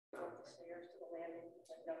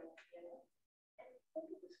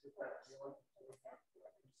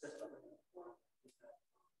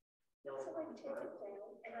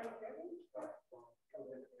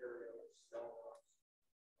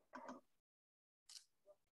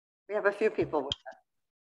We have a few people with that.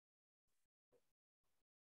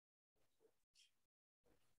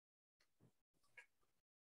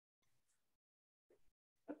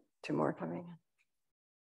 Two more coming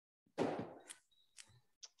in.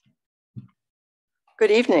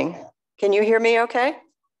 Good evening. Can you hear me okay? Yes,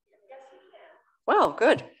 we can. Well,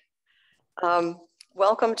 good.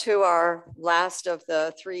 Welcome to our last of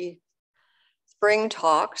the 3 spring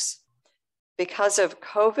talks. Because of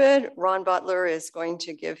COVID, Ron Butler is going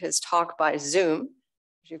to give his talk by Zoom.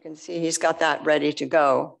 As you can see, he's got that ready to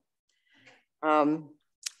go. And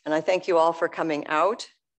I thank you all for coming out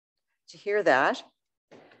to hear that.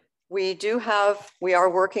 We are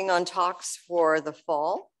working on talks for the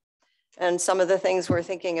fall. And some of the things we're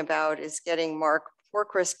thinking about is getting Mark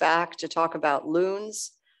Porcris back to talk about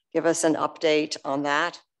loons, give us an update on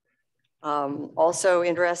that. Also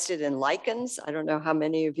interested in lichens. I don't know how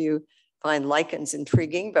many of you find lichens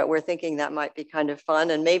intriguing, but we're thinking that might be kind of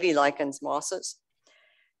fun, and maybe lichens mosses.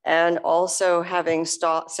 And also having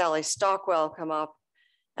Sally Stockwell come up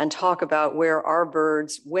and talk about where our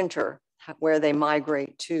birds winter, where they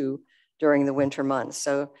migrate to during the winter months.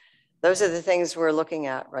 So those are the things we're looking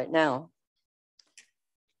at right now.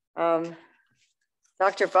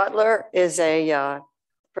 Dr. Butler is a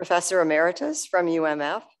professor emeritus from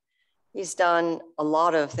UMF. He's done a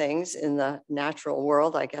lot of things in the natural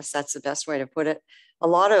world. I guess that's the best way to put it. A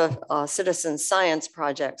lot of citizen science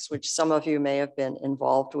projects, which some of you may have been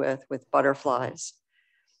involved with butterflies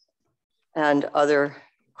and other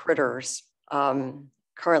critters.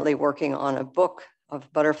 Currently working on a book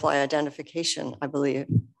of butterfly identification, I believe.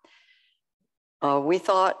 We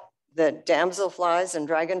thought that damselflies and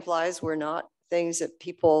dragonflies were not things that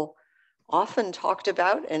people often talked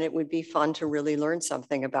about, and it would be fun to really learn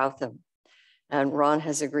something about them. And Ron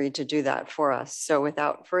has agreed to do that for us. So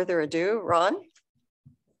without further ado, Ron,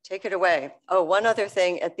 take it away. Oh, one other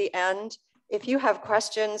thing at the end, if you have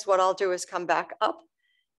questions, what I'll do is come back up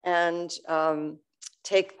and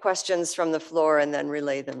take questions from the floor and then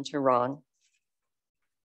relay them to Ron.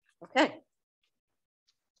 Okay.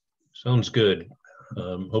 Sounds good.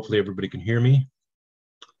 Hopefully everybody can hear me.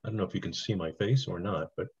 I don't know if you can see my face or not,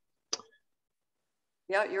 but.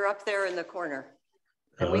 Yeah, you're up there in the corner.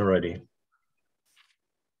 All righty.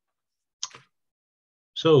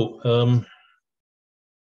 So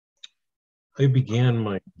I began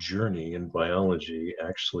my journey in biology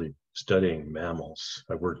actually studying mammals.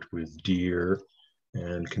 I worked with deer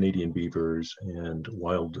and Canadian beavers and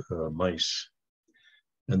wild mice,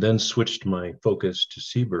 and then switched my focus to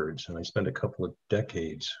seabirds. And I spent a couple of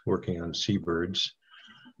decades working on seabirds,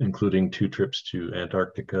 including 2 trips to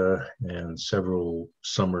Antarctica and several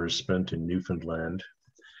summers spent in Newfoundland.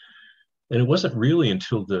 And it wasn't really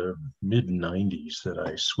until the mid-90s that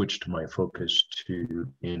I switched my focus to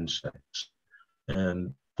insects.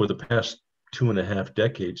 And for the past 2.5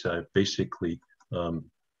 decades, I've basically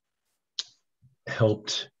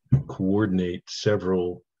helped coordinate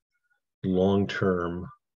several long-term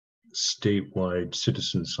statewide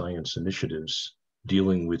citizen science initiatives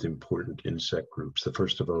dealing with important insect groups. The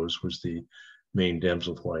first of those was the Maine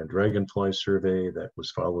Damselfly and Dragonfly survey that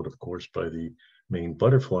was followed, of course, by the Maine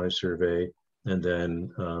Butterfly survey, and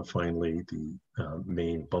then finally the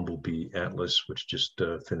Maine Bumblebee Atlas, which just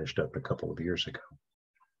finished up a couple of years ago.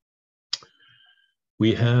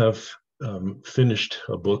 We have finished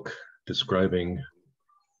a book describing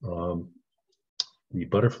the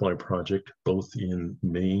butterfly project, both in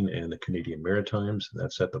Maine and the Canadian Maritimes.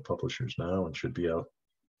 That's at the publishers now and should be out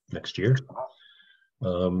next year.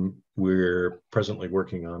 We're presently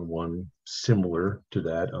working on one similar to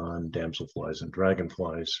that on damselflies and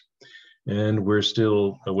dragonflies. And we're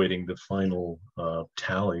still awaiting the final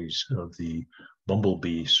tallies of the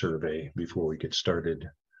Bumblebee survey before we get started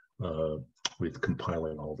with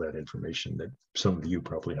compiling all that information that some of you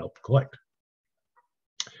probably helped collect.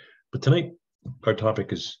 But tonight, our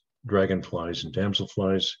topic is dragonflies and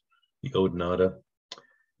damselflies, the Odonata.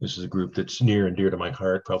 This is a group that's near and dear to my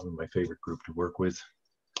heart, probably my favorite group to work with.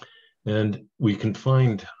 And we can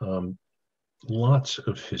find lots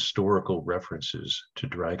of historical references to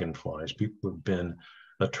dragonflies. People have been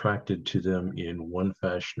attracted to them in one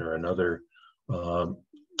fashion or another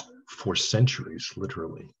for centuries,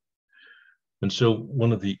 literally. And so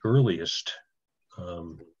one of the earliest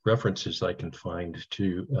references I can find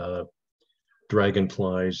to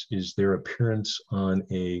dragonflies is their appearance on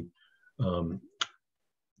a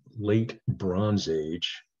late Bronze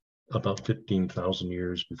Age about 15,000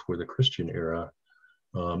 years before the Christian era,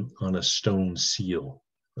 on a stone seal.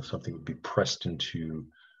 Something would be pressed into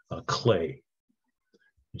clay.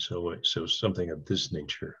 So something of this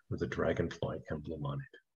nature with a dragonfly emblem on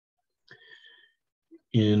it.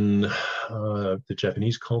 In the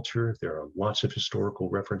Japanese culture, there are lots of historical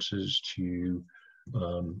references to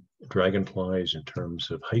dragonflies in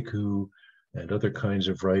terms of haiku and other kinds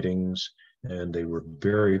of writings, and they were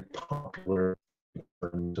very popular in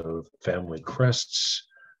terms of family crests.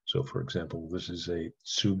 So, for example, this is a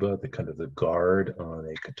tsuba, the kind of the guard on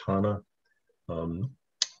a katana,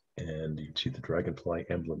 and you can see the dragonfly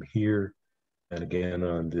emblem here, and again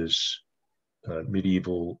on this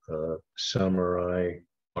medieval samurai,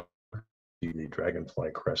 the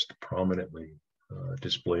dragonfly crest prominently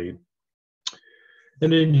displayed.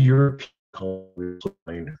 And in Europe, we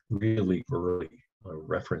find really early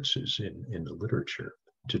references in the literature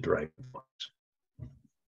to dragonflies.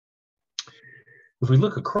 If we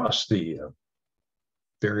look across the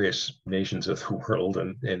various nations of the world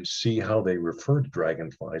and see how they refer to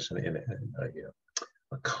dragonflies in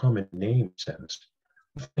a common name sense,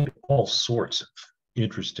 we find all sorts of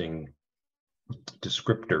interesting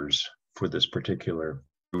descriptors for this particular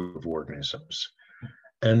group of organisms.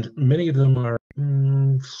 And many of them are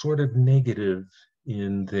sort of negative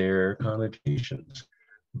in their connotations.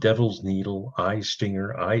 Devil's needle, eye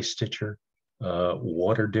stinger, eye stitcher,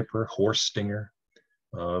 water dipper, horse stinger.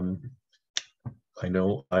 I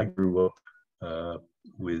know I grew up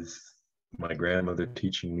with my grandmother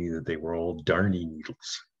teaching me that they were all darny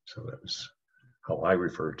needles. So that was how I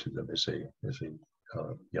referred to them as a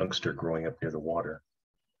youngster growing up near the water.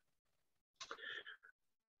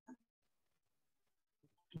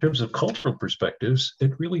 In terms of cultural perspectives,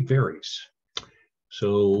 it really varies.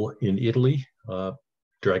 So in Italy,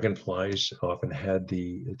 dragonflies often had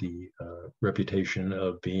the reputation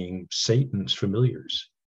of being Satan's familiars,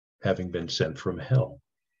 having been sent from hell.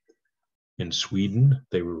 In Sweden,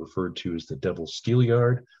 they were referred to as the Devil's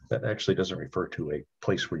Steelyard. That actually doesn't refer to a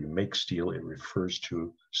place where you make steel. It refers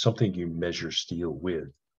to something you measure steel with.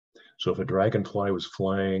 So if a dragonfly was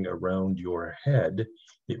flying around your head,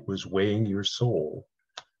 it was weighing your soul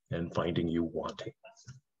and finding you wanting.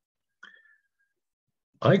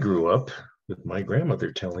 I grew up with my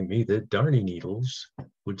grandmother telling me that darning needles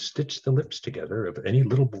would stitch the lips together of any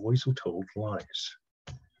little boys who told lies.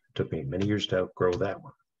 It took me many years to outgrow that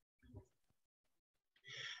one.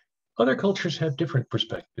 Other cultures have different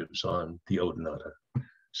perspectives on the Odonata.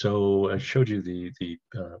 So I showed you the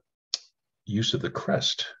use of the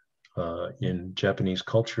crest in Japanese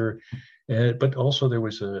culture, but also there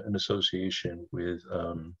was an association with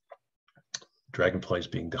dragonflies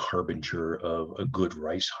being the harbinger of a good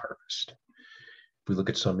rice harvest. If we look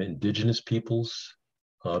at some indigenous peoples,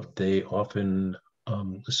 they often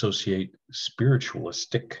associate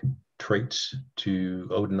spiritualistic traits to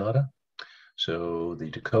Odonata. So the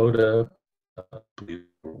Dakota believe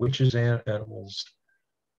were witches and animals.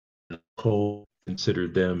 Poe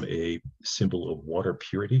considered them a symbol of water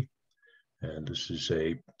purity. And this is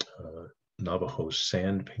a Navajo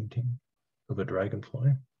sand painting of a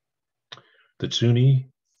dragonfly. The Tsuni,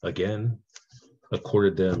 again,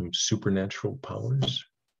 accorded them supernatural powers.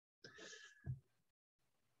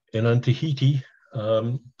 And on Tahiti,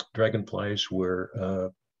 dragonflies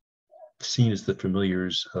were seen as the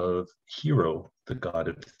familiars of Hero, the god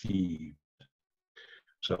of thieves.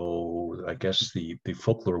 So I guess the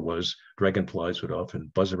folklore was dragonflies would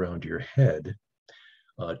often buzz around your head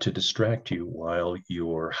to distract you while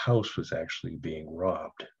your house was actually being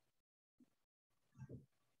robbed.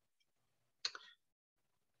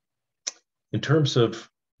 In terms of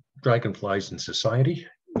dragonflies in society,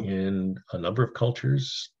 in a number of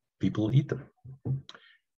cultures, people eat them.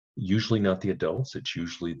 Usually not the adults, it's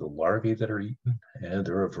usually the larvae that are eaten, and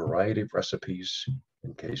there are a variety of recipes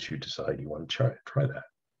in case you decide you want to try that.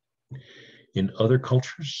 In other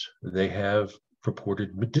cultures, they have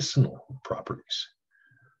purported medicinal properties.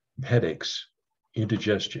 Headaches,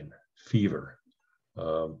 indigestion, fever.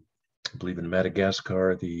 I believe in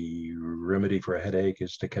Madagascar, the remedy for a headache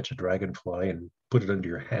is to catch a dragonfly and put it under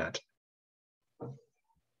your hat.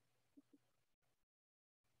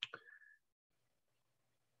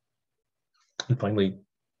 And finally,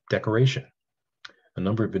 decoration. A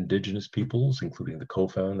number of indigenous peoples, including the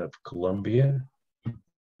Kofan of Colombia,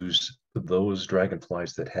 use those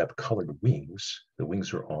dragonflies that have colored wings. The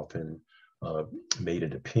wings are often made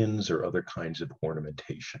into pins or other kinds of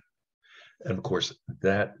ornamentation. And of course,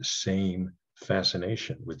 that same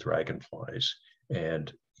fascination with dragonflies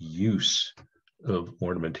and use of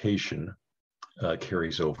ornamentation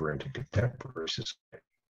carries over into contemporary society.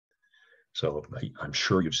 So I'm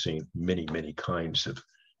sure you've seen many, many kinds of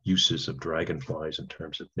uses of dragonflies in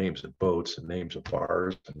terms of names of boats and names of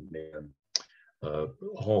bars and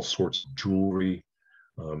all sorts of jewelry.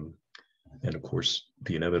 And of course,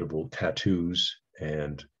 the inevitable tattoos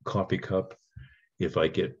and coffee cup. If I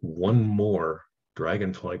get one more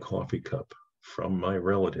dragonfly coffee cup from my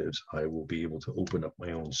relatives, I will be able to open up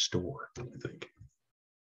my own store, I think.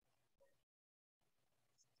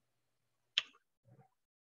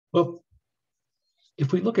 Well,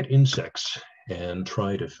 if we look at insects and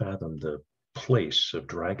try to fathom the place of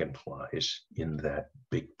dragonflies in that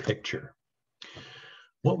big picture,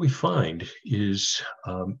 what we find is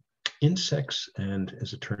insects and,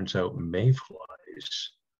 as it turns out,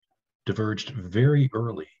 mayflies diverged very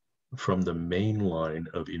early from the main line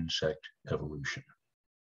of insect evolution.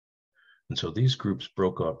 And so these groups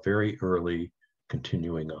broke off very early,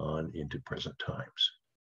 continuing on into present times.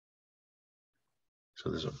 So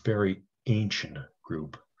there's a very ancient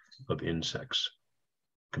group of insects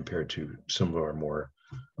compared to some of our more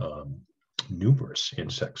numerous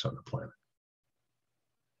insects on the planet.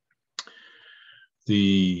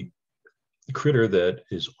 The critter that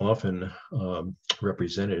is often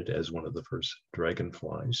represented as one of the first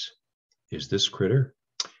dragonflies is this critter.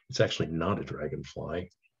 It's actually not a dragonfly.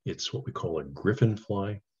 It's what we call a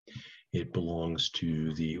griffinfly. It belongs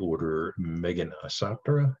to the order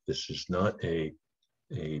Meganoptera. This is not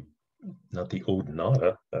not the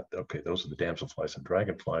Odonata. Okay, those are the damselflies and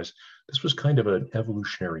dragonflies. This was kind of an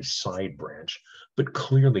evolutionary side branch, but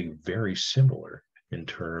clearly very similar in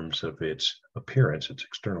terms of its appearance, its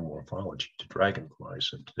external morphology to dragonflies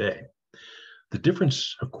of today. The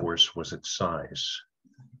difference, of course, was its size.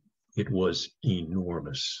 It was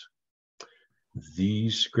enormous.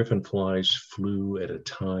 These griffinflies flew at a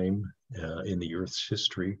time in the Earth's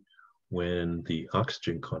history when the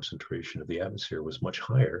oxygen concentration of the atmosphere was much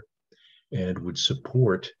higher and would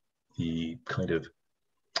support the kind of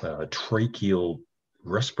tracheal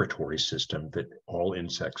respiratory system that all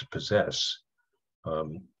insects possess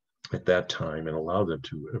at that time and allow them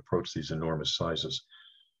to approach these enormous sizes.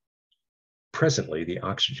 Presently, the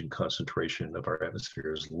oxygen concentration of our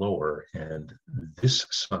atmosphere is lower, and this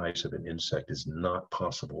size of an insect is not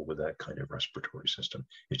possible with that kind of respiratory system.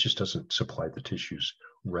 It just doesn't supply the tissues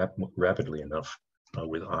rapidly enough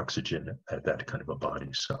with oxygen at that kind of a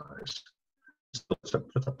body size. So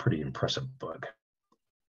it's a pretty impressive bug.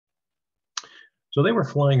 So they were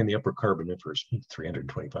flying in the Upper Carboniferous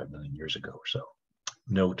 325 million years ago or so.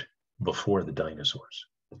 Note, before the dinosaurs.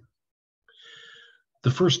 The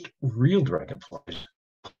first real dragonflies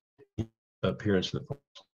appearance in the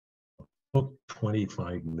about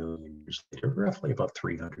 25 million years later, roughly about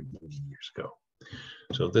 300 million years ago.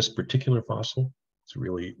 So this particular fossil is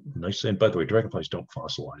really nice. And by the way, dragonflies don't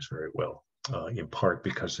fossilize very well, in part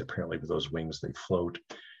because apparently with those wings they float,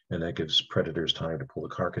 and that gives predators time to pull the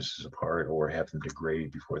carcasses apart or have them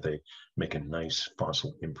degrade before they make a nice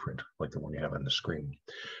fossil imprint like the one you have on the screen.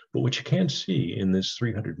 But what you can see in this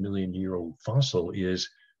 300 million year old fossil is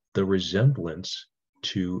the resemblance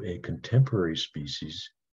to a contemporary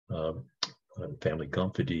species, family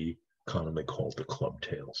Gomphidae, commonly called the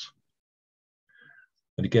clubtails.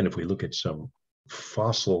 And again, if we look at some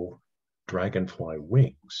fossil dragonfly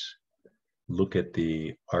wings, look at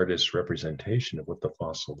the artist's representation of what the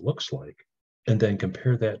fossil looks like, and then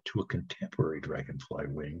compare that to a contemporary dragonfly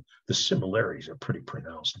wing, the similarities are pretty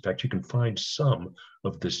pronounced. In fact, you can find some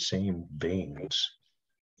of the same veins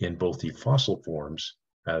in both the fossil forms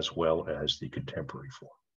as well as the contemporary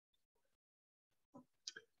form.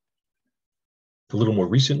 A little more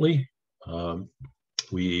recently,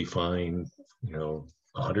 we find,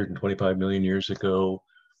 125 million years ago,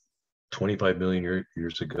 25 million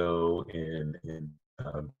years ago in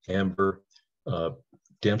amber,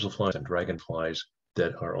 damselflies and dragonflies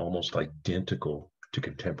that are almost identical to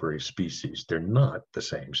contemporary species. They're not the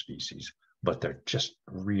same species, but they're just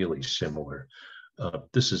really similar.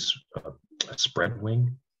 This is a spread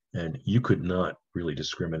wing, and you could not really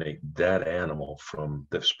discriminate that animal from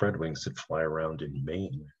the spread wings that fly around in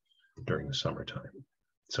Maine during the summertime.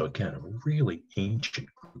 So again, a really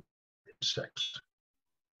ancient group of insects.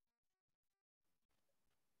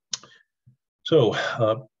 So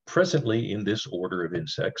presently in this order of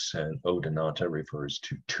insects, and Odonata refers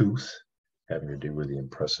to tooth, having to do with the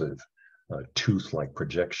impressive tooth-like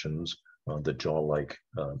projections on the jaw-like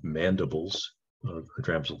mandibles of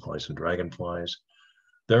damselflies and dragonflies.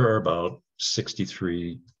 There are about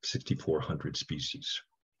 6,400 species.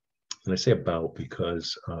 And I say about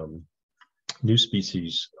because new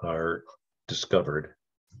species are discovered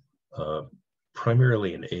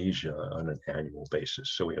primarily in Asia on an annual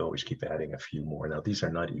basis. So we always keep adding a few more. Now, these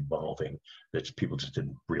are not evolving, that people just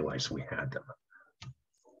didn't realize we had them.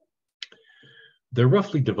 They're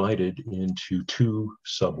roughly divided into two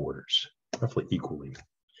suborders, roughly equally.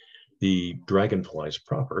 The dragonflies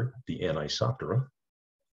proper, the Anisoptera,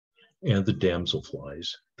 and the damselflies,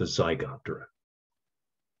 the Zygoptera.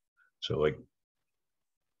 So I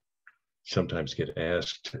sometimes get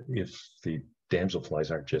asked if the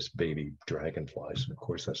damselflies aren't just baby dragonflies. And of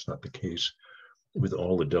course, that's not the case. With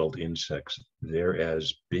all adult insects, they're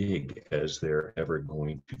as big as they're ever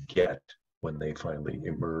going to get when they finally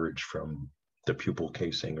emerge from the pupal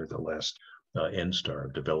casing or the last end star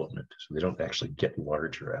of development. So they don't actually get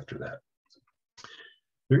larger after that.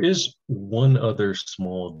 There is one other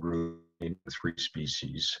small group in 3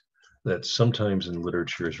 species that sometimes in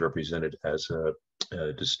literature is represented as a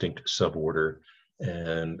distinct suborder,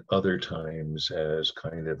 and other times as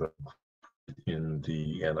kind of in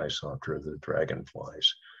the Anisoptera, the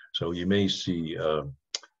dragonflies. So you may see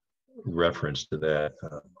reference to that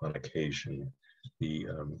on occasion, the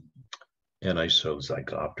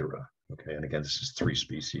Anisozygoptera. Okay, and again, this is 3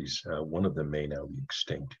 species. One of them may now be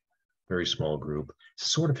extinct. Very small group.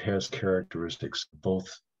 Sort of has characteristics of both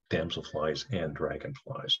damselflies and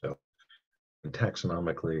dragonflies. So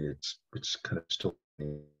taxonomically, it's kind of still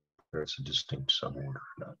whether it's a distinct suborder or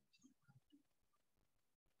not.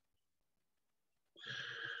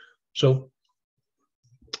 So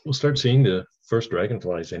we'll start seeing the first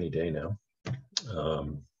dragonflies any day now.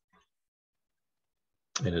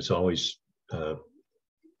 And it's always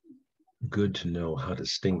good to know how to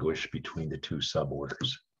distinguish between the 2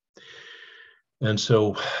 suborders. And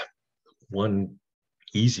so one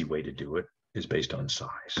easy way to do it is based on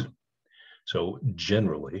size. So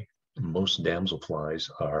generally, most damselflies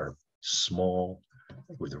are small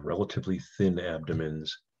with relatively thin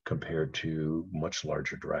abdomens compared to much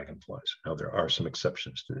larger dragonflies. Now, there are some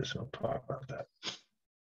exceptions to this, and I'll talk about that.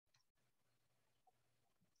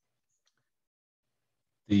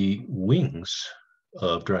 The wings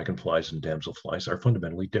of dragonflies and damselflies are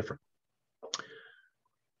fundamentally different.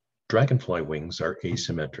 Dragonfly wings are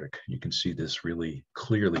asymmetric. You can see this really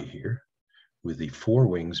clearly here, with the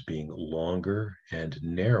forewings being longer and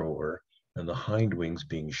narrower, and the hind wings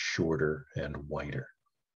being shorter and wider.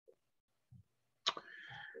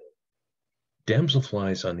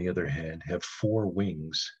 Damselflies, on the other hand, have 4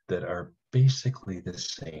 wings that are basically the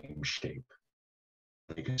same shape.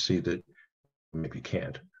 You can see that, maybe you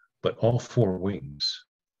can't, but all 4 wings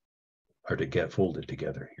are to get folded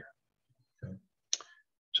together here. Okay.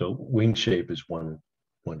 So wing shape is one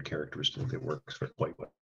characteristic that works for quite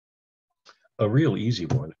well. A real easy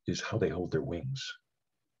one is how they hold their wings.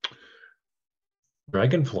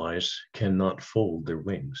 Dragonflies cannot fold their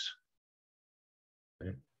wings.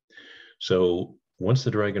 Okay. So once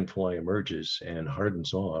the dragonfly emerges and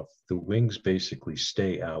hardens off, the wings basically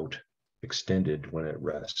stay out, extended when at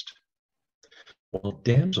rest. While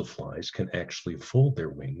damselflies can actually fold their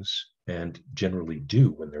wings, and generally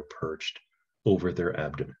do when they're perched, over their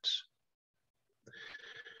abdomens.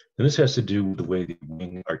 And this has to do with the way the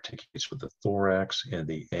wing articulates with the thorax and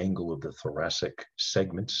the angle of the thoracic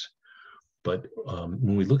segments. But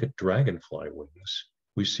when we look at dragonfly wings,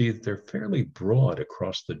 we see that they're fairly broad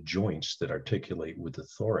across the joints that articulate with the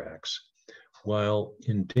thorax, while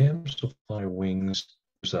in damselfly wings,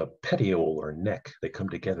 there's a petiole or neck. They come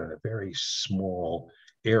together in a very small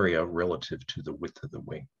area relative to the width of the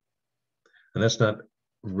wing. And that's not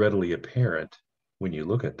readily apparent when you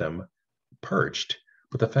look at them perched,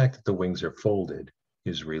 but the fact that the wings are folded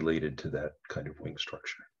is related to that kind of wing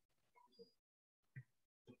structure.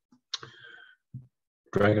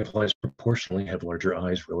 Dragonflies proportionally have larger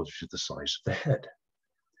eyes relative to the size of the head.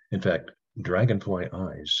 In fact, dragonfly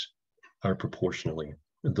eyes are proportionally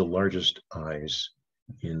the largest eyes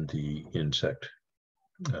in the insect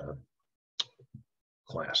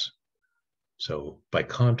class. So by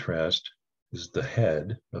contrast, this is the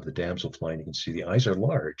head of the damselfly, and you can see the eyes are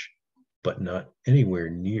large, but not anywhere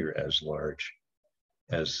near as large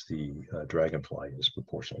as the dragonfly is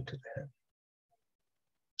proportional to the head.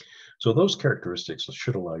 So those characteristics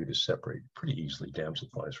should allow you to separate pretty easily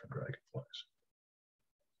damselflies from dragonflies.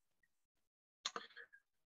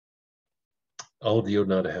 All of the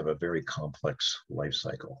Odonata have a very complex life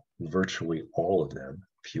cycle. Virtually all of them,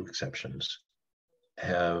 few exceptions,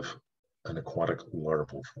 have an aquatic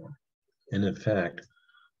larval form. And in fact,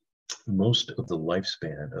 most of the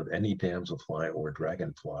lifespan of any damselfly or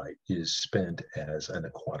dragonfly is spent as an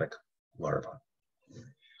aquatic larva.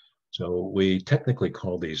 So we technically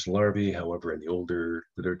call these larvae, however, in the older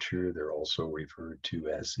literature, they're also referred to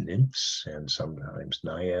as nymphs and sometimes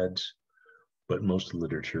naiads. but most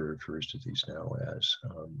literature refers to these now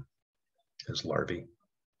as larvae.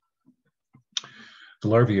 The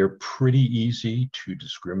larvae are pretty easy to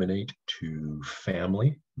discriminate to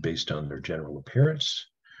family based on their general appearance.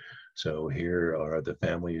 So here are the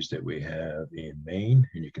families that we have in Maine,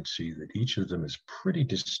 and you can see that each of them is pretty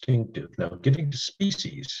distinctive. Now, getting to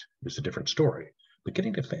species is a different story, but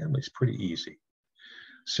getting to family is pretty easy.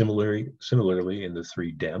 Similarly, in the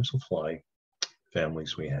three damselfly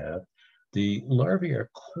families we have, the larvae are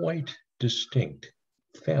quite distinct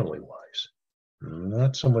family-wise.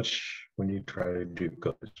 Not so much when you try to do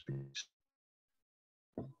co-species.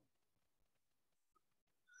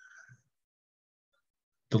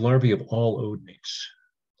 The larvae of all odonates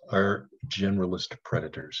are generalist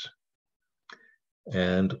predators.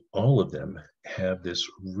 And all of them have this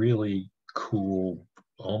really cool,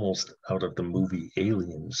 almost out of the movie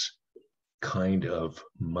Aliens kind of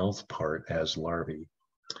mouth part as larvae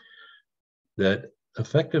that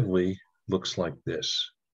effectively looks like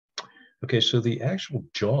this. Okay, so the actual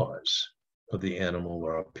jaws of the animal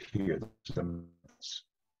are up here.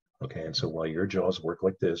 Okay, and so while your jaws work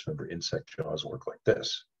like this, remember insect jaws work like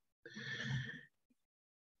this.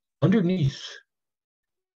 Underneath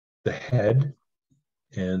the head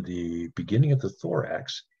and the beginning of the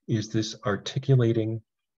thorax is this articulating,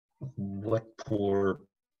 what for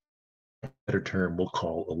a better term we'll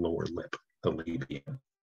call a lower lip, the labium.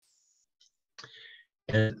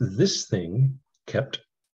 And this thing, kept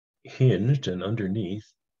hinged and underneath,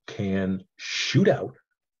 can shoot out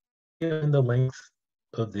in the length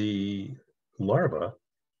of the larva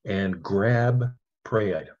and grab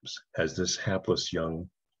prey items, as this hapless young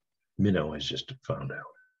minnow has just found out.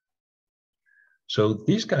 So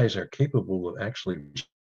these guys are capable of actually,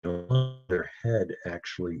 their head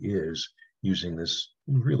actually is using this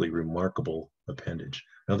really remarkable appendage.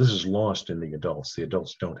 Now this is lost in the adults. The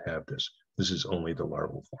adults don't have this. This is only the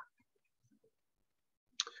larval form.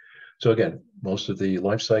 So again, most of the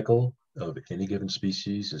life cycle of any given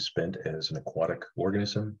species is spent as an aquatic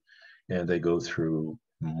organism, and they go through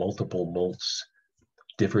multiple molts,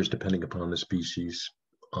 differs depending upon the species.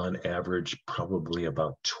 On average, probably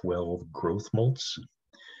about 12 growth molts.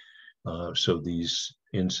 So these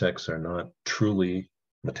insects are not truly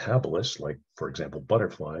metabolists, like, for example,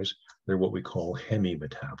 butterflies. They're what we call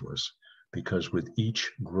hemimetabolists, because with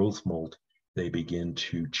each growth molt, they begin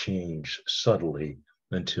to change subtly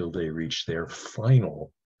until they reach their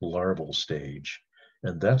final larval stage.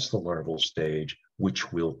 And that's the larval stage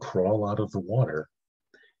which will crawl out of the water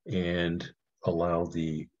and allow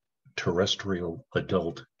the terrestrial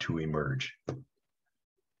adult to emerge.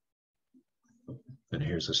 And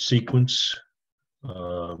here's a sequence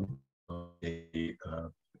of a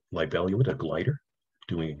libellulate, a glider,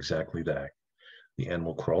 doing exactly that. The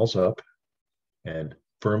animal crawls up and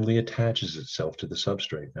firmly attaches itself to the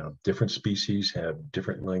substrate. Now, different species have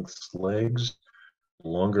different lengths legs.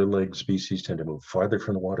 Longer legged species tend to move farther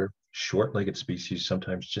from the water. Short-legged species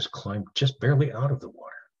sometimes just climb just barely out of the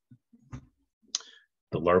water.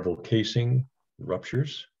 The larval casing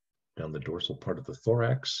ruptures down the dorsal part of the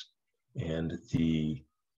thorax, and the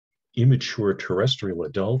immature terrestrial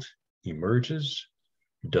adult emerges,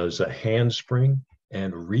 does a handspring,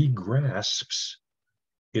 and regrasps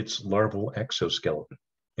its larval exoskeleton.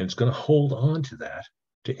 And it's going to hold on to that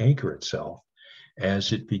to anchor itself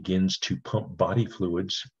as it begins to pump body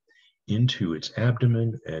fluids into its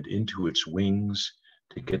abdomen and into its wings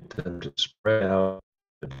to get them to spread out,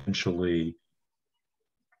 eventually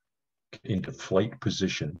into flight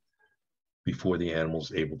position before the animal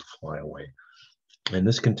is able to fly away. And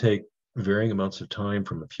this can take varying amounts of time,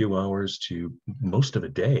 from a few hours to most of a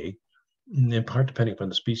day, in part depending upon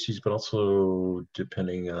the species, but also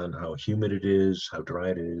depending on how humid it is, how dry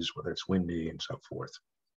it is, whether it's windy, and so forth.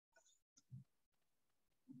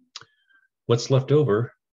 What's left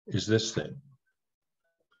over is this thing,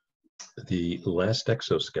 the last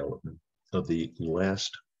exoskeleton of the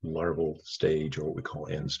last larval stage, or what we call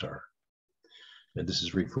N-star. And this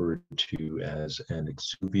is referred to as an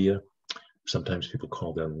exuvia. Sometimes people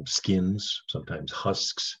call them skins, sometimes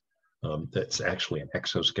husks. That's actually an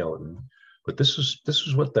exoskeleton. But this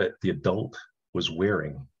is what the adult was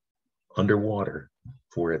wearing underwater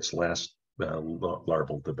for its last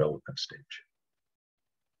larval development stage.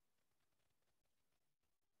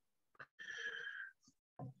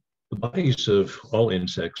 The bodies of all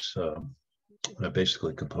insects are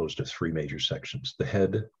basically composed of three major sections: the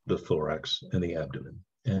head, the thorax, and the abdomen.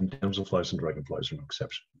 And damselflies and dragonflies are no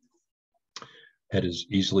exception. Head is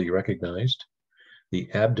easily recognized. The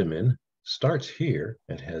abdomen starts here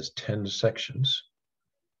and has 10 sections.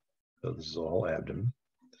 So this is all abdomen.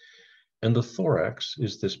 And the thorax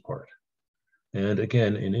is this part. And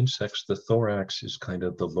again, in insects, the thorax is kind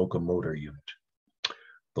of the locomotor unit.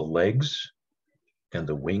 The legs and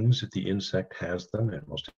the wings, if the insect has them, and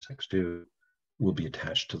most insects do, will be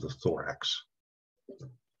attached to the thorax.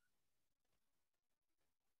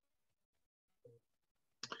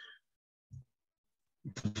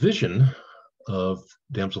 The vision of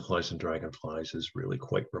damselflies and dragonflies is really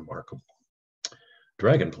quite remarkable.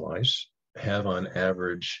 Dragonflies have on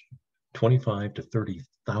average 25 to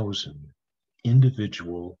 30,000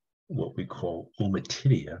 individual, what we call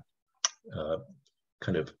ommatidia,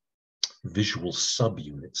 kind of visual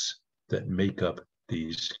subunits that make up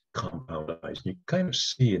these compound eyes. You kind of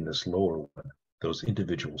see in this lower one, those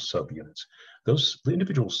individual subunits. The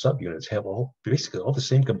individual subunits have basically all the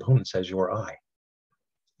same components as your eye.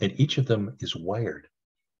 And each of them is wired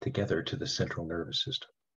together to the central nervous system.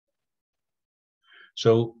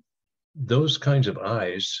 So those kinds of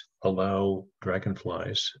eyes allow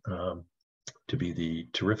dragonflies to be the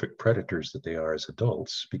terrific predators that they are as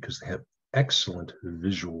adults because they have excellent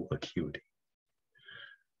visual acuity.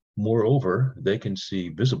 Moreover, they can see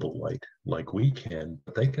visible light like we can,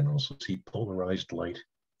 but they can also see polarized light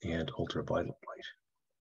and ultraviolet light.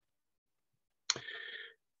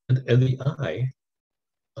 And the eye,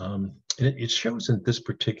 and it shows in this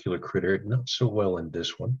particular critter, not so well in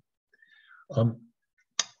this one,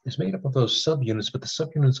 is made up of those subunits, but the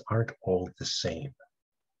subunits aren't all the same.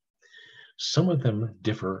 Some of them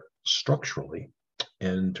differ structurally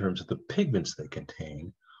in terms of the pigments they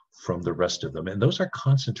contain from the rest of them, and those are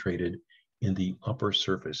concentrated in the upper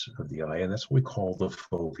surface of the eye, and that's what we call the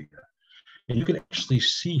fovea. And you can actually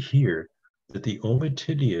see here that the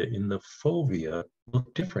ommatidia in the fovea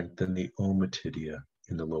look different than the ommatidia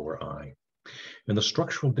in the lower eye. And the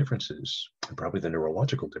structural differences, and probably the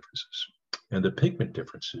neurological differences, and the pigment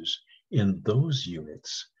differences in those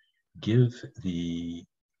units give the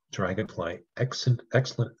dragonfly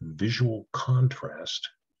excellent visual contrast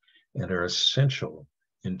and are essential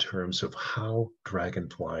in terms of how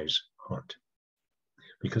dragonflies hunt,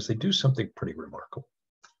 because they do something pretty remarkable.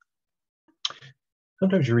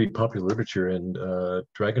 Sometimes you read popular literature and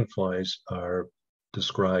dragonflies are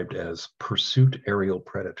described as pursuit aerial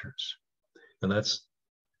predators, and that's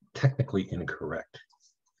technically incorrect.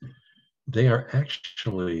 They are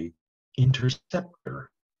actually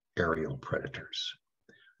interceptor aerial predators.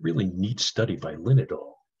 Really neat study by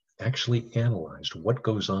Linedal actually analyzed what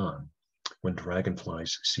goes on when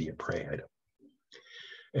dragonflies see a prey item.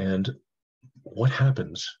 And what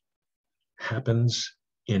happens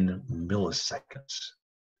in milliseconds.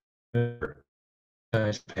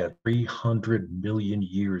 Guys have had 300 million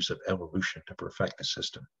years of evolution to perfect the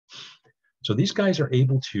system. So these guys are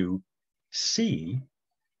able to see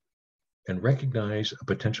and recognize a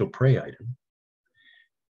potential prey item,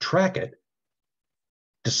 track it,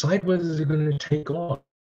 decide whether they're going to take off,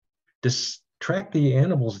 track the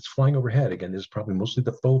animals that's flying overhead. Again, this is probably mostly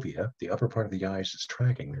the fovea, the upper part of the eyes that's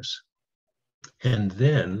tracking this. And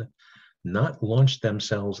then not launch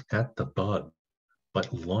themselves at the bug,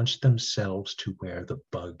 but launch themselves to where the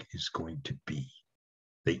bug is going to be.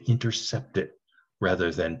 They intercept it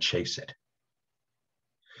rather than chase it.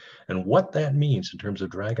 And what that means in terms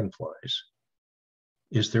of dragonflies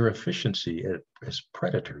is their efficiency as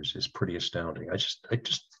predators is pretty astounding. I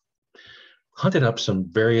just hunted up some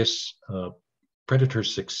various predator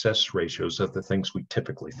success ratios of the things we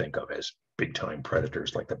typically think of as big time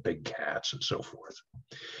predators, like the big cats and so forth.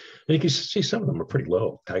 And you can see some of them are pretty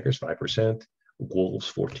low. Tigers, 5%,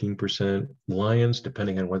 wolves, 14%, lions,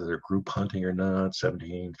 depending on whether they're group hunting or not,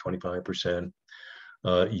 17, 25%.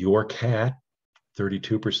 Your cat,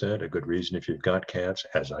 32%, a good reason if you've got cats,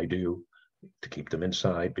 as I do, to keep them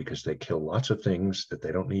inside because they kill lots of things that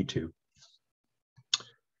they don't need to.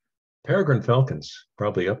 Peregrine falcons,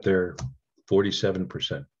 probably up there,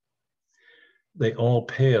 47%. They all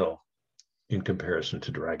pale in comparison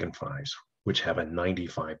to dragonflies, which have a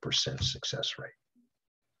 95% success rate.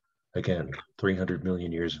 Again, 300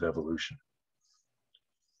 million years of evolution.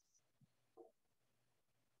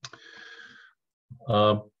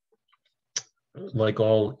 Like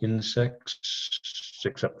all insects,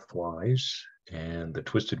 except flies and the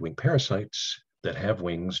twisted wing parasites that have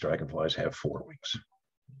wings, dragonflies have 4 wings.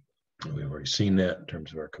 And we've already seen that in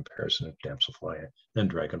terms of our comparison of damselfly and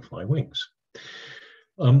dragonfly wings.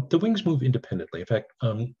 The wings move independently. In fact,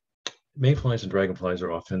 mayflies and dragonflies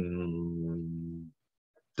are often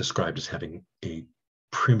described as having a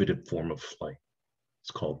primitive form of flight.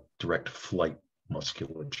 It's called direct flight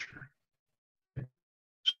musculature.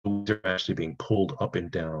 So they're actually being pulled up and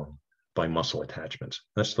down by muscle attachments.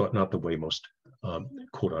 That's not the way most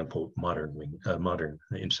quote unquote modern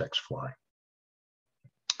insects fly.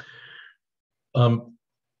 Um,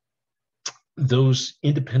 those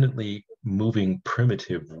independently moving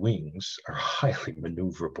primitive wings are highly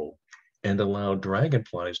maneuverable and allow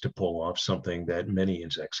dragonflies to pull off something that many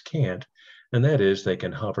insects can't, and that is they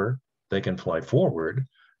can hover, they can fly forward,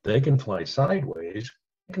 they can fly sideways,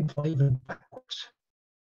 they can fly even backwards.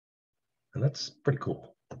 And that's pretty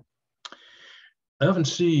cool. I often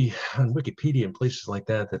see on Wikipedia and places like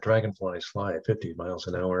that that dragonflies fly at 50 miles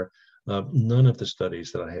an hour. None of the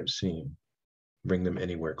studies that I have seen bring them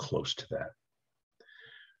anywhere close to that.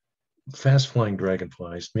 Fast flying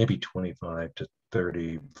dragonflies, maybe 25 to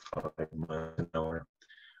 35 miles an hour,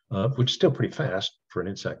 which is still pretty fast for an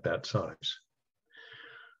insect that size.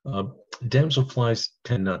 Damselflies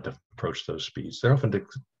tend not to approach those speeds. They're often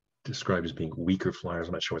described as being weaker flyers.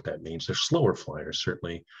 I'm not sure what that means. They're slower flyers,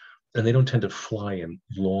 certainly, and they don't tend to fly in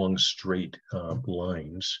long, straight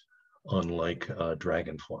lines, unlike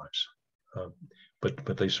dragonflies.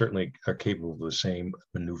 But they certainly are capable of the same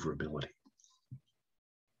maneuverability.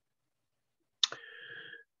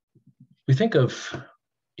 We think of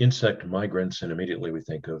insect migrants, and immediately we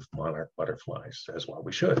think of monarch butterflies, as well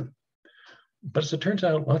we should. But as it turns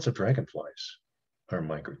out, lots of dragonflies are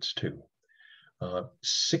migrants too.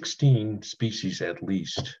 16 species at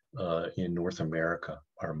least in North America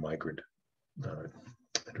are migrant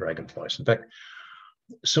dragonflies. In fact,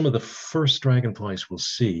 some of the first dragonflies we'll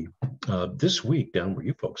see this week down where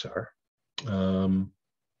you folks are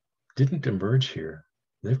didn't emerge here.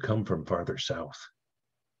 They've come from farther south.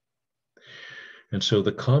 And so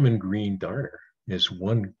the common green darner is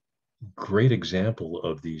one great example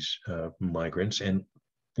of these migrants. And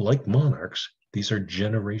like monarchs, these are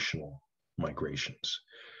generational migrations.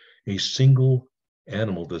 A single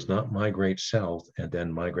animal does not migrate south and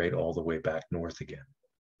then migrate all the way back north again.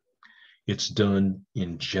 It's done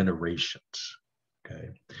in generations. Okay,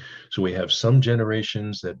 so we have some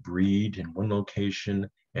generations that breed in one location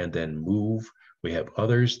and then move. We have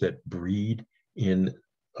others that breed in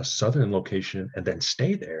a southern location and then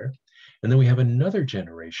stay there. And then we have another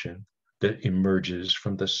generation that emerges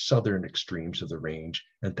from the southern extremes of the range,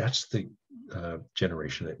 and that's the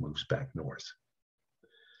generation that moves back north.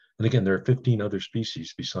 And again, there are 15 other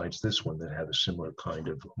species besides this one that have a similar kind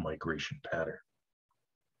of migration pattern.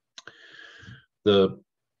 The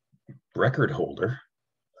record holder,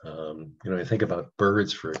 I think about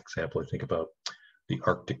birds, for example. I think about the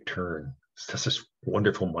Arctic tern. It's this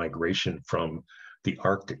wonderful migration from the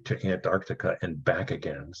Arctic to Antarctica and back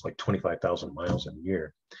again. It's like 25,000 miles in a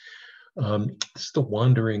year. This is the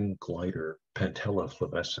wandering glider, Pantella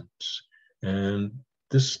flavescens. And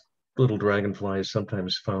this little dragonfly is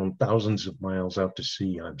sometimes found thousands of miles out to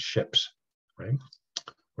sea on ships, right?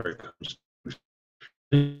 Where it comes to.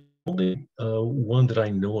 The only one that I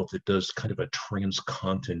know of that does kind of a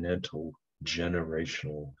transcontinental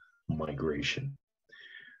generational migration.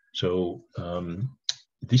 So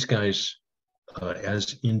these guys,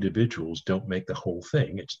 as individuals, don't make the whole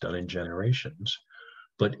thing. It's done in generations.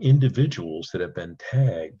 But individuals that have been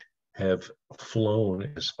tagged have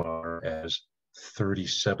flown as far as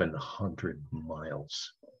 3,700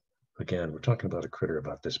 miles. Again, we're talking about a critter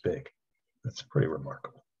about this big. That's pretty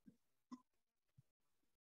remarkable.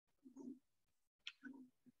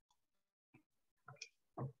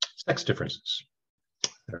 Sex differences.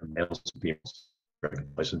 There are males and females,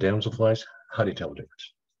 dragonflies and damselflies. How do you tell the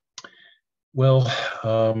difference? Well,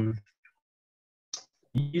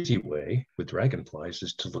 the easy way with dragonflies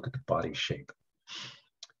is to look at the body shape.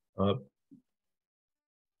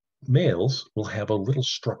 Males will have a little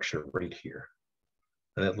structure right here.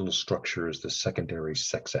 And that little structure is the secondary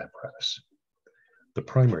sex apparatus. The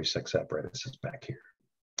primary sex apparatus is back here.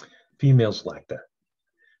 Females lack that.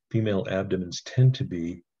 Female abdomens tend to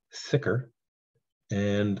be thicker,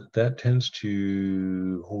 and that tends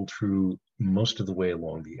to hold true most of the way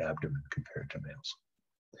along the abdomen compared to males.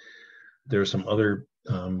 There are some other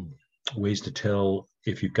ways to tell.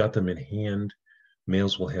 If you've got them in hand,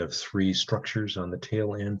 males will have 3 structures on the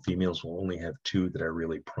tail end. Females will only have 2 that are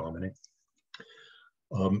really prominent.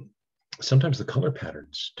 Sometimes the color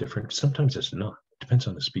pattern's different. Sometimes it's not. It depends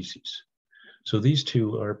on the species. So these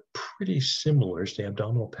two are pretty similar. The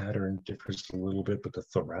abdominal pattern differs a little bit, but the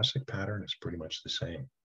thoracic pattern is pretty much the same.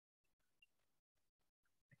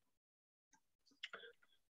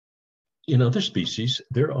 In other species,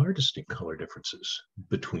 there are distinct color differences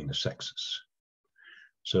between the sexes.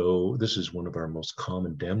 So this is one of our most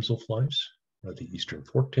common damselflies, the eastern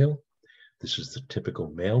forktail. This is the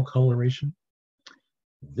typical male coloration.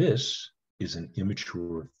 This is an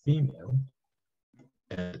immature female,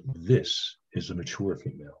 and this is a mature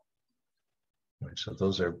female. Right, so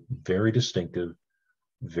those are very distinctive.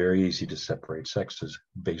 very easy to separate sexes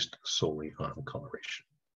based solely on coloration.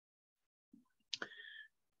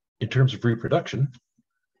 In terms of reproduction,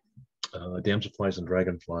 damselflies and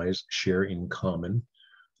dragonflies share in common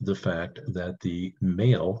the fact that the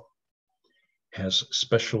male has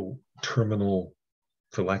special terminal,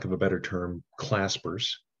 for lack of a better term, claspers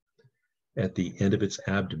at the end of its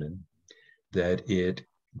abdomen that it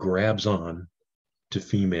grabs on to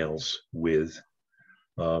females with,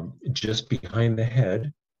 just behind the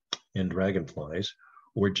head in dragonflies,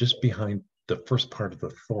 or just behind the first part of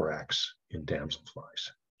the thorax in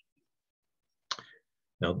damselflies.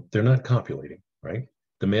 Now, they're not copulating, right?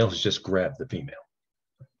 The male has just grabbed the female.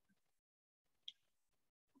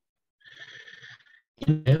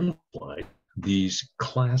 In damselflies, these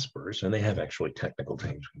claspers, and they have actually technical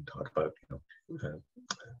things we can talk about,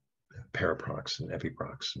 paraprox and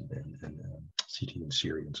epiprox and CT and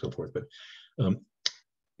Siri and so forth, but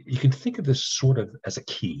you can think of this sort of as a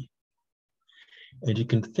key. And you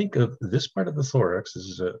can think of this part of the thorax. This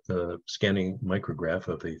is a scanning micrograph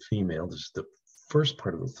of a female. This is the first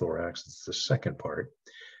part of the thorax. This is the second part.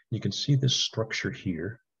 You can see this structure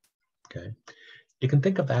here, okay? You can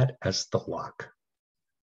think of that as the lock.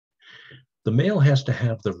 The male has to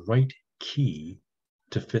have the right key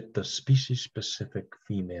to fit the species-specific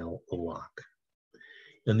female lock.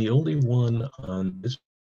 And the only one on this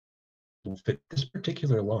will fit this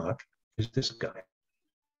particular lock is this guy.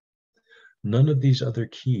 None of these other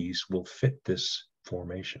keys will fit this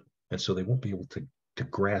formation. And so they won't be able to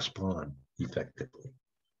grasp on effectively.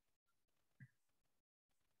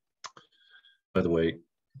 By the way,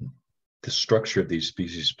 the structure of these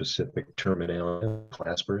species-specific terminal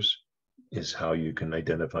claspers is how you can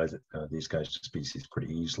identify these guys as species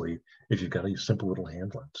pretty easily if you've got a simple little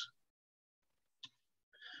hand lens.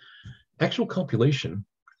 Actual copulation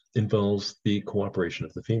involves the cooperation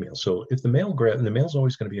of the female. So if the male grabs, and the male's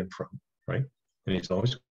always going to be in front, right? And he's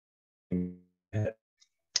always ahead.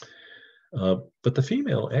 But the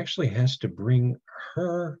female actually has to bring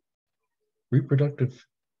her reproductive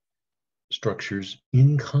structures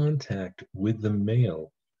in contact with the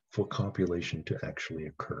male for copulation to actually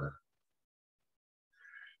occur.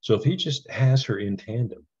 So if he just has her in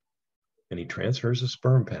tandem and he transfers a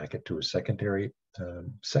sperm packet to a secondary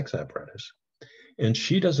sex apparatus, and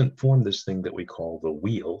she doesn't form this thing that we call the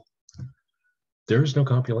wheel, there is no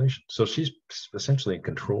copulation. So she's essentially in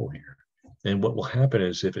control here. And what will happen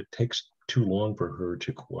is if it takes too long for her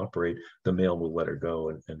to cooperate, the male will let her go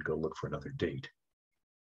and go look for another date.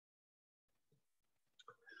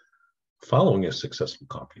 Following a successful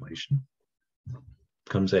copulation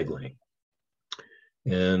comes egg laying.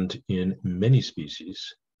 And in many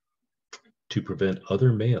species, to prevent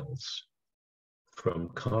other males from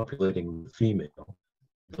copulating the female,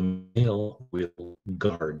 the male will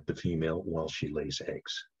guard the female while she lays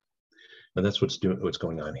eggs. And that's what's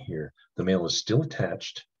going on here. The male is still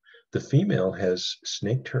attached. The female has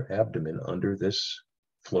snaked her abdomen under this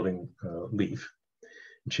floating leaf.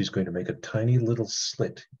 And she's going to make a tiny little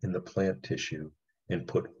slit in the plant tissue and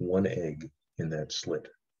put one egg in that slit.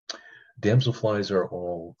 Damselflies are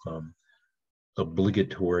all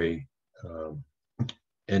obligatory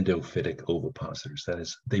endophytic ovipositors. That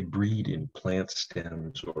is, they breed in plant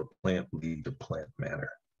stems or plant leaf to plant matter.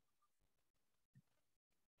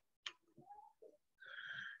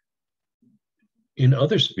 In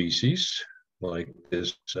other species, like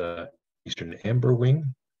this eastern amberwing,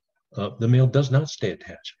 the male does not stay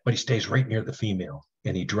attached, but he stays right near the female,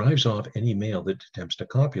 and he drives off any male that attempts to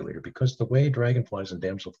copulate her, because the way dragonflies and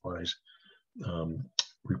damselflies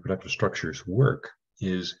reproductive structures work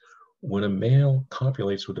is when a male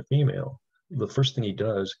copulates with a female, the first thing he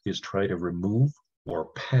does is try to remove or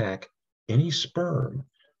pack any sperm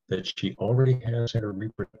that she already has in her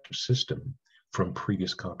reproductive system from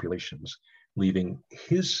previous copulations, leaving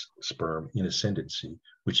his sperm in ascendancy,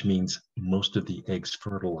 which means most of the eggs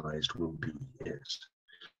fertilized will be his.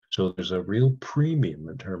 So there's a real premium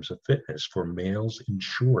in terms of fitness for males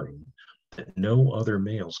ensuring that no other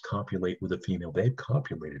males copulate with a female they've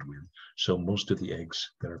copulated with, so most of the eggs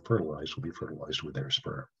that are fertilized will be fertilized with their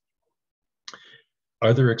sperm.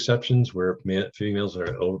 Are there exceptions where females are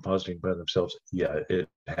ovipositing by themselves? Yeah, it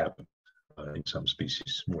happens in some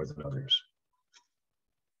species more than others.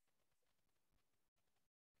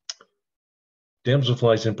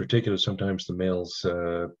 Damselflies in particular, sometimes the male's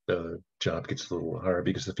job gets a little hard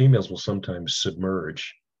because the females will sometimes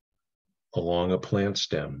submerge along a plant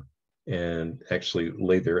stem and actually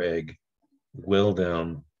lay their egg well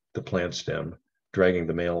down the plant stem, dragging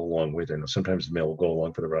the male along with her. Now, sometimes the male will go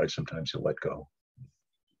along for the ride, sometimes he'll let go.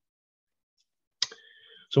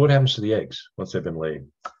 So what happens to the eggs once they've been laid?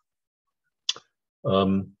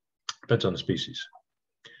 Depends on the species.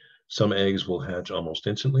 Some eggs will hatch almost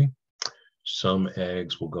instantly. Some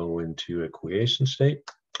eggs will go into a quiescent state.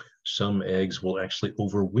 Some eggs will actually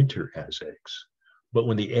overwinter as eggs. But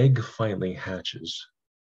when the egg finally hatches,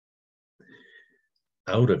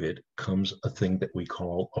 out of it comes a thing that we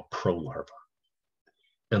call a prolarva.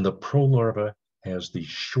 And the prolarva has the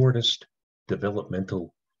shortest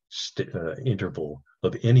developmental interval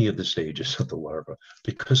of any of the stages of the larva,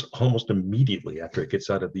 because almost immediately after it gets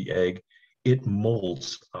out of the egg, it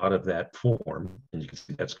molds out of that form. And you can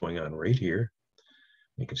see that's going on right here.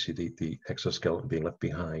 You can see the exoskeleton being left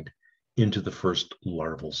behind into the first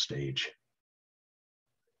larval stage.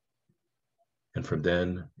 And from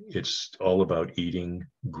then, it's all about eating,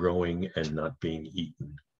 growing, and not being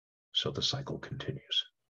eaten. So the cycle continues.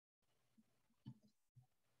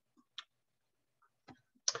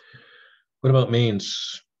 What about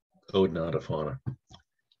Maine's Odonata fauna?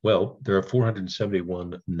 Well, there are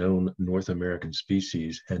 471 known North American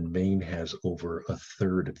species, and Maine has over a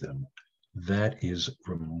third of them. That is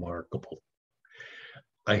remarkable.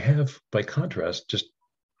 I have, by contrast, just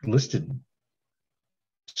listed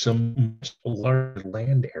some large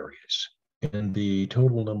land areas and the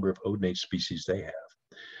total number of odonate species they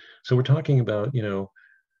have. So we're talking about,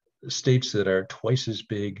 states that are twice as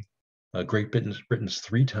big. Great Britain's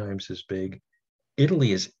 3 times as big.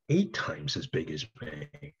 Italy is 8 times as big as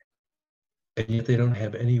Maine. And yet they don't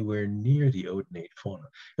have anywhere near the odonate fauna.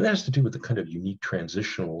 And that has to do with the kind of unique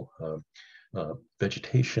transitional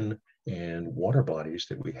vegetation and water bodies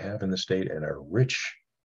that we have in the state, and our rich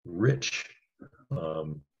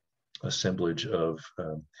assemblage of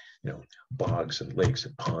bogs and lakes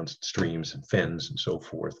and ponds and streams and fens and so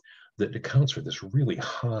forth, that accounts for this really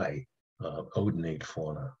high odonate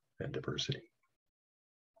fauna and diversity.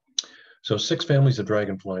 So 6 families of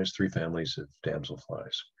dragonflies, 3 families of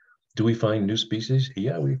damselflies. Do we find new species?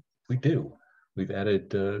 Yeah, we do. We've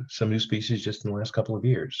added some new species just in the last couple of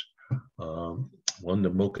years. One,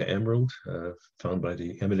 the mocha emerald, found by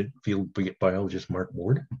the eminent field biologist Mark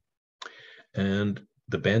Ward, and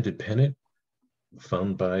the banded pennant,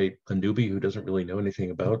 found by a newbie who doesn't really know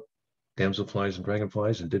anything about damselflies and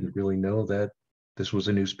dragonflies and didn't really know that this was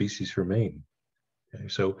a new species for Maine. Okay,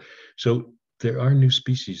 so there are new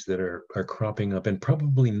species that are cropping up, and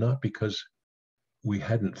probably not because we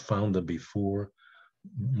hadn't found them before,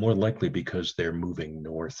 more likely because they're moving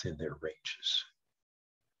north in their ranges.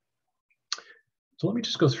 So let me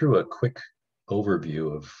just go through a quick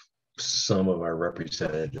overview of some of our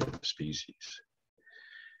representative species.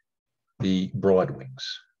 The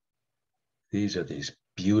broadwings. These are these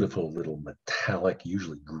beautiful little metallic,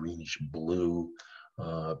 usually greenish blue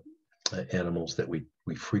animals that we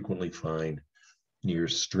frequently find near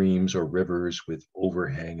streams or rivers with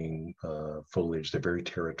overhanging foliage. They're very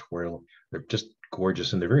territorial. They're just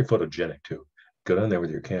gorgeous, and they're very photogenic too. Go down there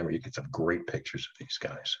with your camera, you get some great pictures of these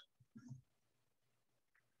guys.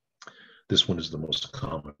 This one is the most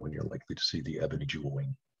common when you're likely to see the ebony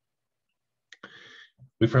jewelwing.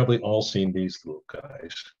 We've probably all seen these little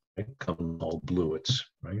guys, right? Come called bluets,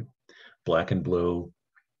 right? Black and blue.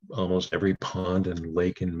 Almost every pond and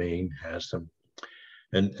lake in Maine has them.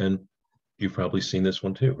 And you've probably seen this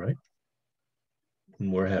one too, right?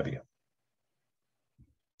 And where have you?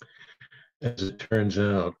 As it turns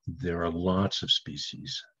out, there are lots of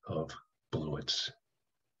species of bluets,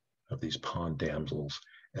 of these pond damsels,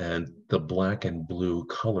 and the black and blue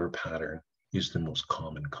color pattern is the most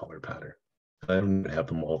common color pattern. I don't have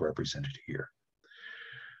them all represented here.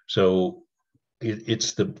 So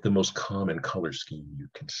it's the most common color scheme you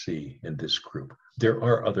can see in this group. There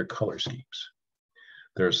are other color schemes.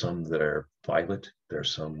 There are some that are violet, there are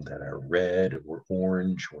some that are red or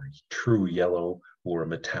orange or true yellow or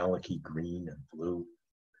metallic-y green and blue.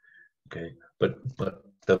 Okay, but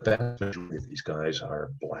the vast majority of these guys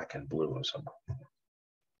are black and blue of some kind.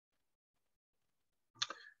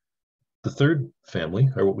 The third family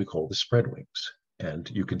are what we call the spread wings, and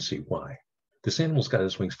you can see why. This animal's got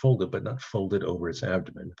its wings folded, but not folded over its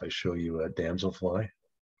abdomen. If I show you a damselfly,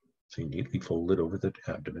 so neatly folded over the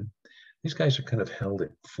abdomen. These guys are kind of held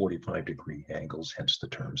at 45-degree angles, hence the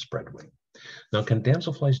term spread wing. Now, can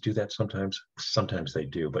damselflies do that sometimes? Sometimes they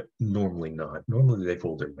do, but normally not. Normally they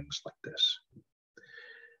fold their wings like this.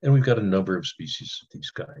 And we've got a number of species of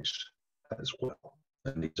these guys as well.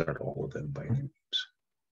 And these aren't all of them by any means.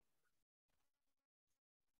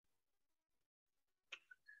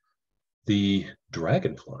 The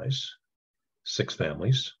dragonflies, 6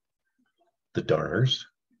 families. The darners,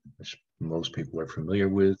 which most people are familiar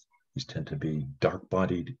with. These tend to be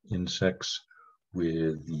dark-bodied insects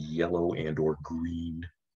with yellow and or green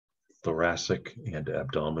thoracic and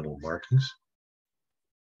abdominal markings.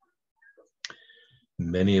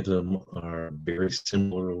 Many of them are very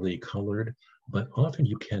similarly colored, but often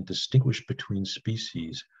you can distinguish between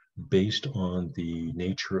species based on the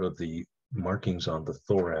nature of the markings on the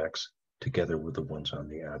thorax together with the ones on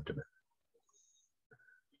the abdomen.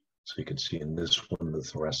 So you can see in this one, the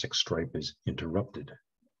thoracic stripe is interrupted,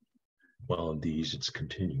 while in these it's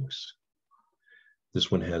continuous. This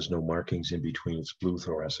one has no markings in between its blue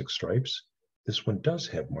thoracic stripes. This one does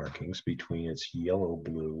have markings between its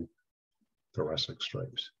yellow-blue thoracic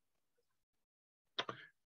stripes.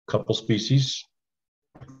 Couple species,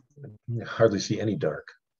 you hardly see any dark.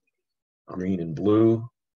 Green and blue,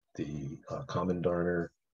 the common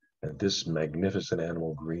darner, and this magnificent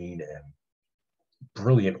animal green and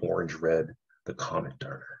brilliant orange red, the comet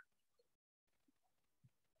darner.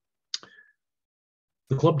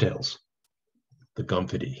 The clubtails, the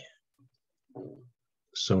Gomphidae,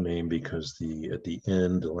 so named because at the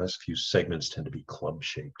end, the last few segments tend to be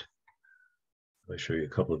club-shaped. If I show you a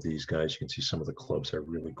couple of these guys, you can see some of the clubs are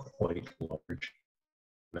really quite large,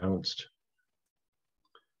 pronounced.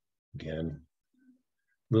 Again,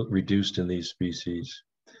 reduced in these species.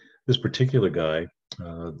 This particular guy,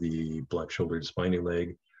 the black-shouldered spiny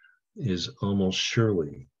leg, is almost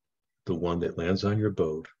surely the one that lands on your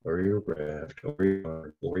boat or your raft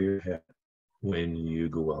or your head when you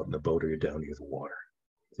go out in the boat or you're down near the water.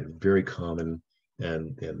 They're very common,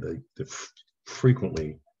 and they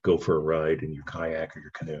frequently go for a ride in your kayak or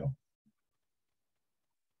your canoe.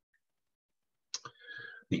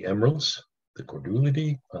 The emeralds, the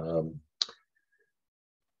Cordulidae,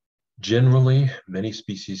 generally, many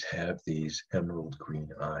species have these emerald green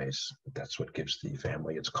eyes. That's what gives the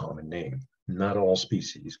family its common name. Not all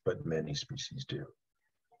species, but many species do.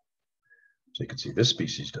 So you can see this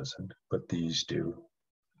species doesn't, but these do.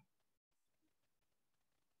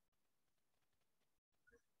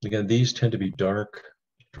 Again, these tend to be dark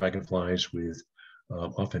dragonflies with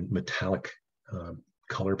often metallic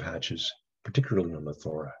color patches, particularly on the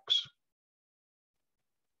thorax.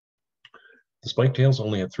 The spiketails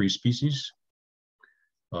only have 3 species.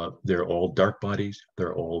 They're all dark bodies.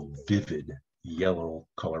 They're all vivid yellow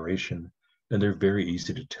coloration, and they're very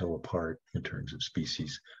easy to tell apart in terms of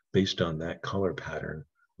species based on that color pattern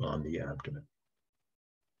on the abdomen.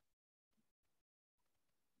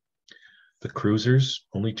 The cruisers,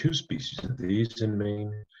 only 2 species of these in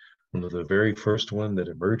Maine. One of the very first one that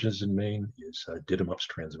emerges in Maine is Didymops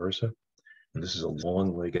transversa. And this is a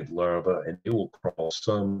long-legged larva, and it will crawl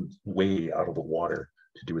some way out of the water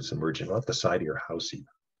to do its emerging, off the side of your house even.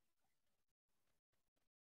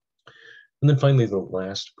 And then finally, the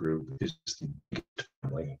last group is the biggest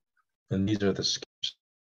family, and these are the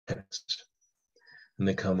skippers, and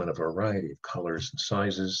they come in a variety of colors and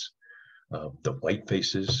sizes. The white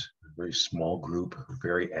faces, a very small group,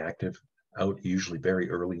 very active, out usually very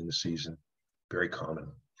early in the season, very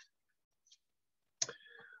common.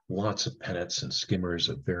 Lots of pennants and skimmers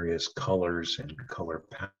of various colors and color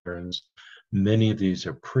patterns. Many of these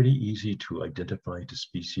are pretty easy to identify to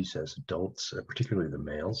species as adults, particularly the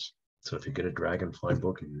males. So if you get a dragonfly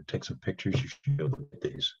book and you take some pictures, you should be able to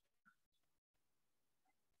get these.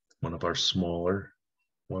 One of our smaller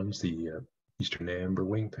ones, the Eastern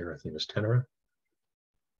amberwing, Parathemis tenera.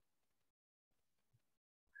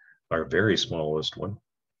 Our very smallest one,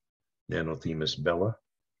 Nanothemis bella.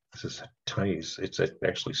 This is tiny, it's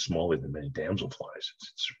actually smaller than many damselflies.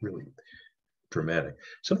 It's really dramatic.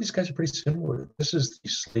 Some of these guys are pretty similar. This is the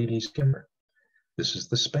slaty skimmer. This is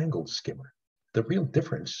the spangled skimmer. The real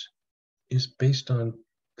difference is based on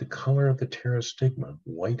the color of the pterostigma,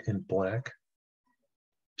 white and black,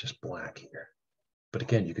 just black here. But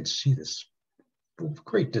again, you can see this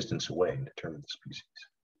great distance away and determine the species.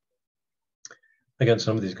 Again,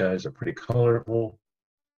 some of these guys are pretty colorful,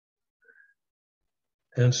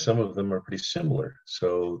 and some of them are pretty similar.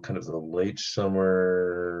 So kind of the late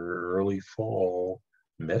summer, early fall,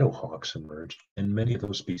 meadowhawks emerge, and many of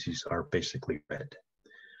those species are basically red.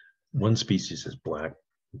 One species is black.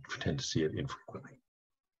 We tend to see it infrequently.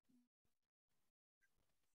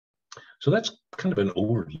 So that's kind of an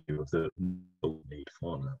overview of the native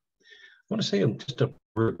fauna. I want to say just a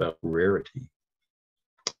word about rarity.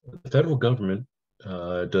 The federal government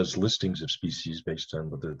does listings of species based on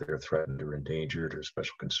whether they're threatened or endangered or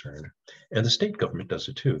special concern. And the state government does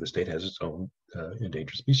it too. The state has its own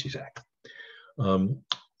Endangered Species Act.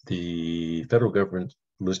 The federal government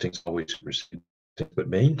listings always receive, but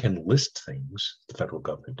Maine can list things the federal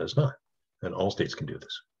government does not. And all states can do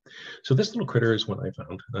this. So this little critter is one I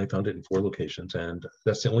found. I found it in 4 locations, and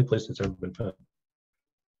that's the only place it's ever been found.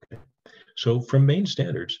 Okay. So from Maine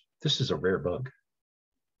standards, this is a rare bug.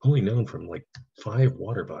 Only known from like 5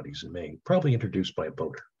 water bodies in Maine, probably introduced by a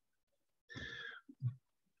boater.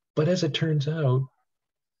 But as it turns out,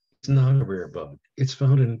 it's not a rare bug. It's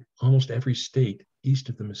found in almost every state east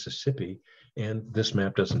of the Mississippi, and this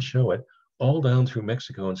map doesn't show it, all down through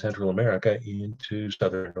Mexico and Central America into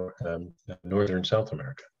northern South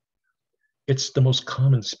America. It's the most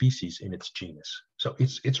common species in its genus. So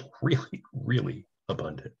it's really, really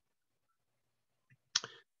abundant.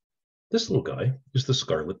 This little guy is the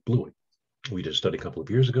scarlet bluet. We did a study a couple of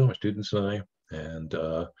years ago, my students and I, and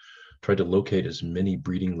tried to locate as many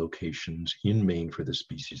breeding locations in Maine for this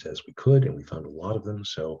species as we could, and we found a lot of them.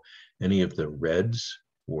 So any of the reds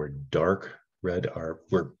or dark red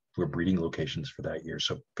were breeding locations for that year.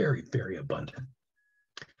 So very, very abundant.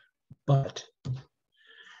 But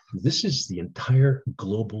this is the entire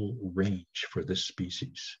global range for this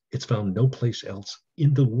species. It's found no place else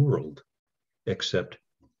in the world except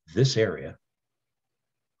this area.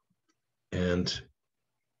 And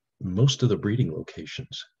most of the breeding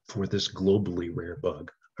locations for this globally rare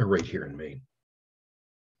bug are right here in Maine.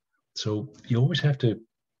 So you always have to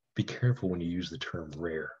be careful when you use the term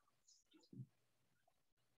rare.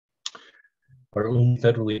 Our own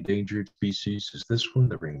federally endangered species is this one,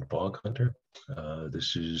 the ringed bog hunter.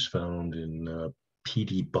 This is found in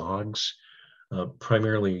peaty bogs,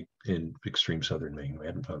 primarily in extreme southern Maine. We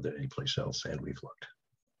haven't found it anyplace else, and we've looked.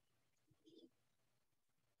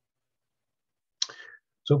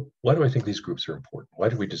 So why do I think these groups are important? Why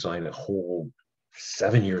did we design a whole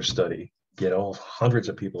 7-year study, get all hundreds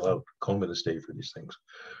of people out, combing the state for these things?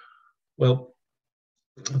 Well,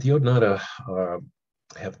 the Odonata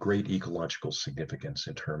have great ecological significance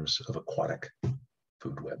in terms of aquatic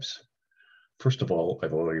food webs. First of all,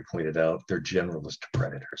 I've already pointed out, they're generalist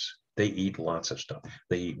predators. They eat lots of stuff.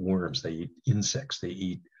 They eat worms, they eat insects, they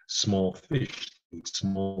eat small fish, they eat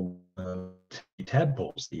small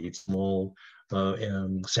tadpoles, they eat small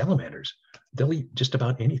salamanders. They'll eat just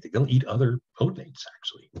about anything. They'll eat other odonates,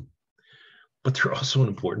 actually. But they're also an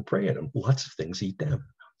important prey item. Lots of things eat them.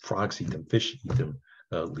 Frogs eat them, fish eat them,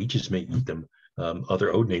 leeches may eat them,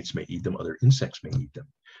 other odonates may eat them, other insects may eat them.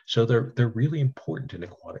 So they're really important in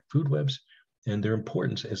aquatic food webs, and their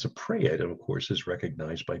importance as a prey item, of course, is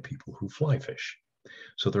recognized by people who fly fish.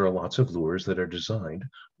 So there are lots of lures that are designed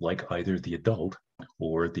like either the adult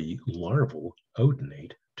or the larval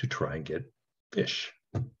odonate to try and get fish.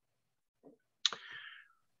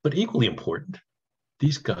 But equally important,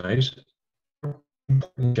 these guys are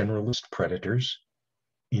generalist predators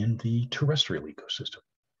in the terrestrial ecosystem.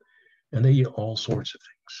 And they eat all sorts of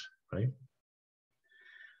things, right?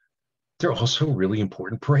 They're also really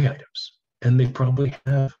important prey items. And they probably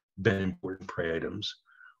have been important prey items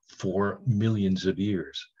for millions of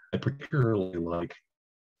years. I particularly like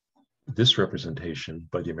this representation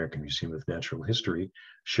by the American Museum of Natural History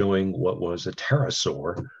showing what was a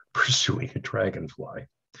pterosaur pursuing a dragonfly.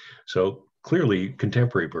 So clearly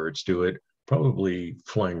contemporary birds do it, probably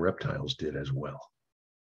flying reptiles did as well.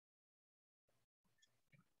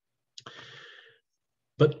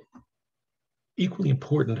 But equally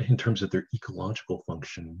important in terms of their ecological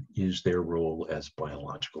function is their role as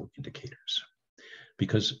biological indicators,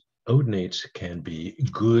 because odonates can be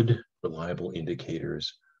good, reliable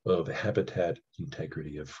indicators of habitat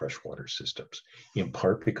integrity of freshwater systems, in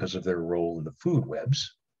part because of their role in the food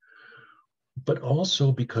webs, but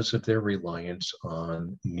also because of their reliance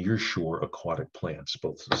on nearshore aquatic plants,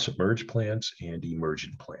 both submerged plants and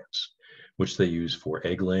emergent plants, which they use for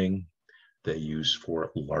egg laying. They use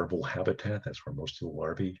for larval habitat. That's where most of the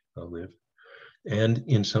larvae live. And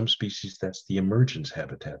in some species, that's the emergence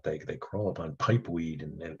habitat. They crawl upon pipeweed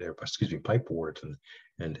and pipewort and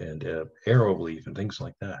arrowleaf and things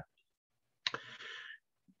like that.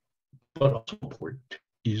 But also important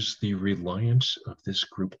is the reliance of this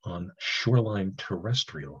group on shoreline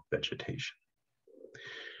terrestrial vegetation.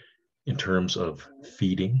 In terms of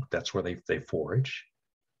feeding, that's where they forage.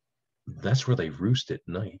 That's where they roost at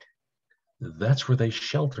night. That's where they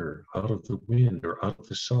shelter out of the wind or out of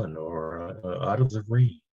the sun or out of the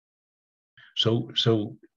rain.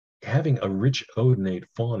 So having a rich odonate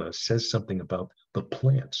fauna says something about the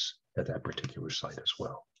plants at that particular site as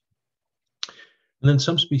well. And then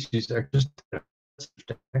some species are just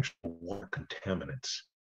actual water contaminants.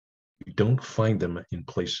 You don't find them in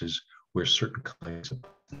places where certain kinds of.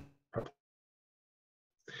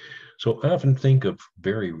 So I often think of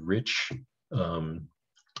very rich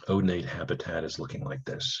odonate habitat is looking like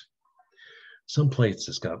this. Some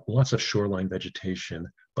places got lots of shoreline vegetation,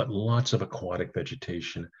 but lots of aquatic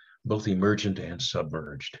vegetation, both emergent and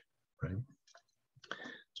submerged, right?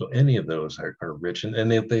 So any of those are rich,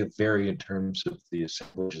 and they vary in terms of the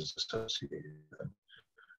assemblages associated with them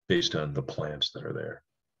based on the plants that are there.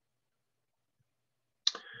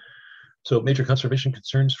 So major conservation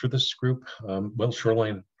concerns for this group, well,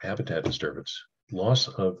 shoreline habitat disturbance, loss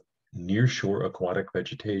of nearshore aquatic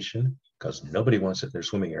vegetation, because nobody wants it in their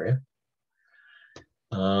swimming area,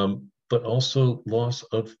 but also loss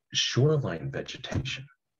of shoreline vegetation.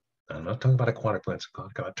 I'm not talking about aquatic plants, I'm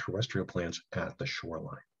talking about terrestrial plants at the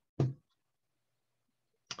shoreline.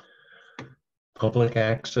 Public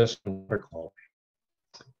access to water quality.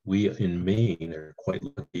 We in Maine are quite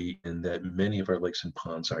lucky in that many of our lakes and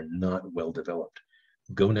ponds are not well developed.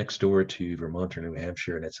 Go next door to Vermont or New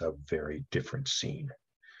Hampshire, and it's a very different scene,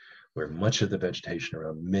 where much of the vegetation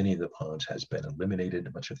around many of the ponds has been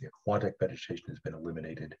eliminated, much of the aquatic vegetation has been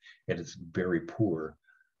eliminated, and it's very poor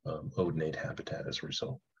odonate habitat as a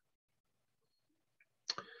result.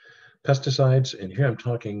 Pesticides, and here I'm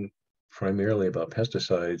talking primarily about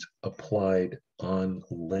pesticides applied on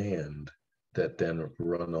land that then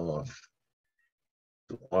run off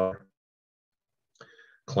the water.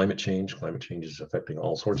 Climate change is affecting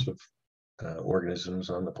all sorts of organisms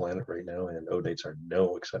on the planet right now, and odonates are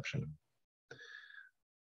no exception.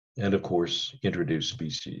 And of course, introduced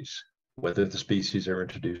species. Whether the species are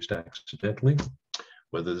introduced accidentally,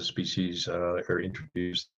 whether the species are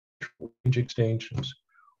introduced through range extinctions,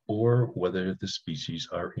 or whether the species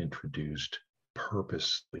are introduced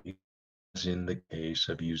purposely, as in the case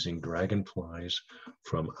of using dragonflies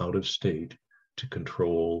from out of state to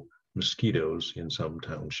control mosquitoes in some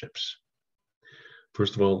townships.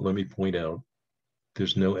 First of all, let me point out,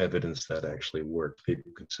 there's no evidence that actually worked.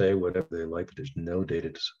 People can say whatever they like, but there's no data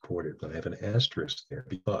to support it. But I have an asterisk there,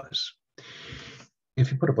 because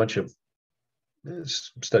if you put a bunch of,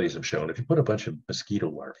 studies have shown, if you put a bunch of mosquito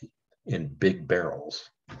larvae in big barrels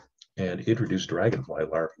and introduce dragonfly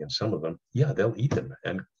larvae in some of them, yeah, they'll eat them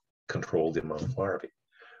and control the amount of larvae.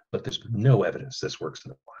 But there's no evidence this works in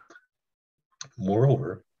the wild.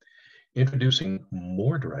 Moreover, introducing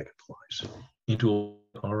more dragonflies into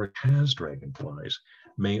already has dragonflies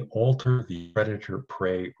may alter the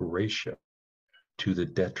predator-prey ratio to the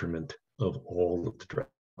detriment of all of the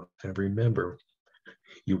dragonflies. And remember,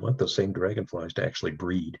 you want those same dragonflies to actually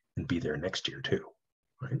breed and be there next year too,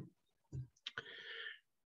 right?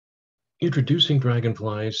 Introducing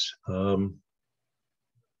dragonflies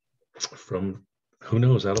from, who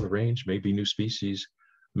knows, out of the range, maybe new species,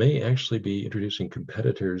 may actually be introducing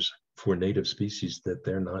competitors for native species that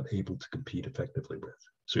they're not able to compete effectively with.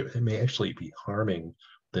 So it may actually be harming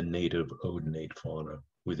the native odonate fauna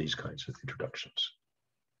with these kinds of introductions.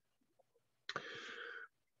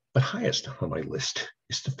 But highest on my list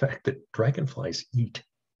is the fact that dragonflies eat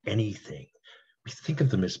anything. We think of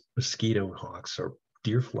them as mosquito hawks or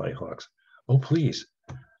deerfly hawks. Oh, please.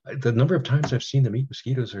 The number of times I've seen them eat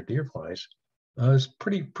mosquitoes or deerflies is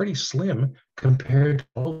pretty slim compared to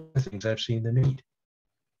all the things I've seen them eat.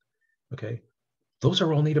 Okay, those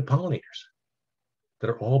are all native pollinators that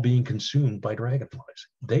are all being consumed by dragonflies.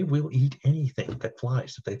 They will eat anything that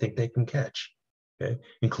flies that they think they can catch, okay,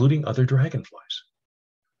 including other dragonflies.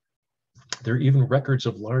 There are even records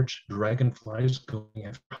of large dragonflies going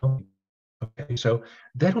after honey. Okay, so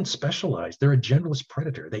they don't specialize. They're a generalist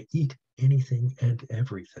predator. They eat anything and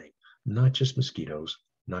everything, not just mosquitoes,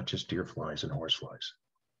 not just deer flies and horseflies.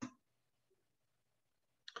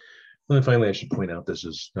 And then finally, I should point out this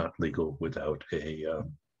is not legal without a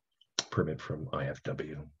permit from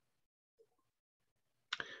IFW.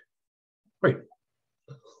 Right.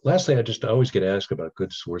 Lastly, I just always get asked about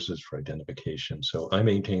good sources for identification. So I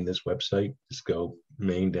maintain this website. Just go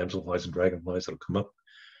Maine, Damselflies, and Dragonflies. It'll come up.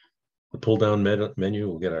 The pull-down menu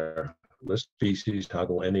will get our list of species,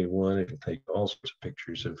 toggle any one. It'll take all sorts of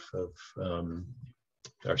pictures of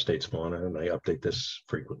our state's fauna, and I update this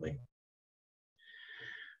frequently.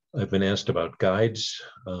 I've been asked about guides.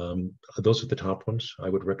 Those are the top ones I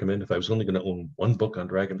would recommend. If I was only going to own one book on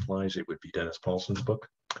dragonflies, it would be Dennis Paulson's book,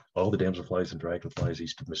 All the Damselflies and Dragonflies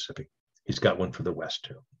East of Mississippi. He's got one for the West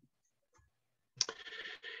too.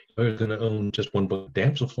 If I was going to own just one book,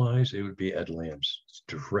 Damselflies, it would be Ed Lamb's. It's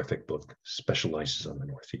a terrific book, specializes on the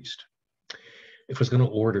Northeast. If I was going to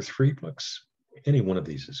order 3 books, any one of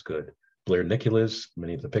these is good. Blair Nicula's,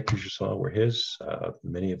 many of the pictures you saw were his.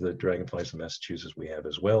 Many of the dragonflies in Massachusetts we have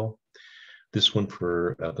as well. This one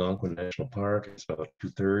for Algonquin National Park, it's about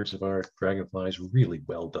 2/3 of our dragonflies, really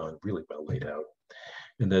well done, really well laid out.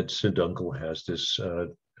 And then Sid Dunkel has this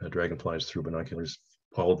dragonflies through binoculars,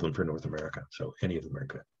 all of them for North America, so any of them are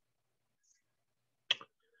good.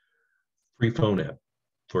 Free phone app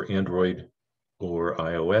for Android or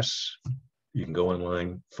iOS. You can go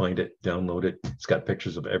online, find it, download it. It's got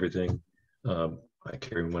pictures of everything. I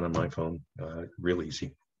carry one on my phone, real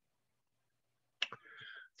easy.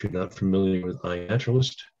 If you're not familiar with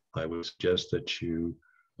iNaturalist, I would suggest that you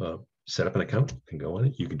set up an account and go on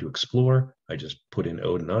it. You can do explore. I just put in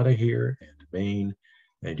Odonata here and Maine,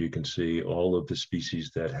 and you can see all of the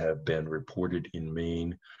species that have been reported in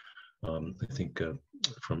Maine. I think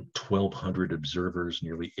from 1,200 observers,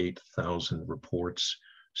 nearly 8,000 reports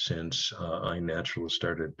since iNaturalist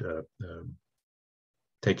started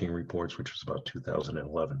taking reports, which was about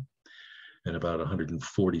 2011. And about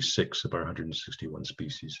 146 of our 161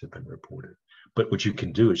 species have been reported. But what you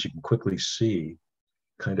can do is you can quickly see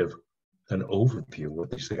kind of an overview of what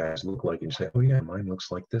these guys look like, and you say, oh yeah, mine looks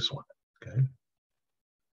like this one,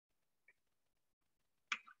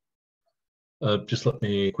 okay? Just let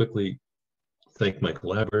me quickly thank my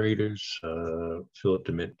collaborators, Philip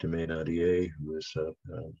Domain-Adier, who is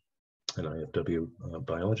an IFW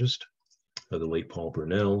biologist, the late Paul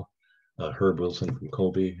Burnell, Herb Wilson from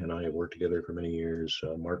Colby, and I have worked together for many years,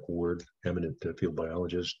 Mark Ward, eminent field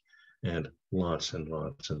biologist, and lots and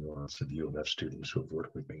lots and lots of UMF students who have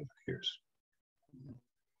worked with me for years.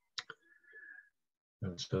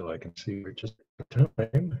 And so I can see we're just at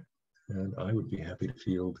time, and I would be happy to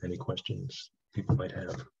field any questions people might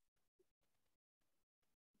have.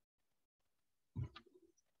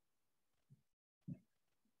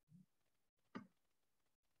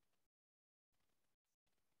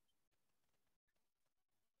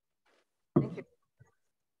 Thank you.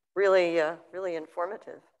 Really, really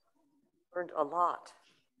informative. Learned a lot.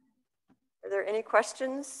 Are there any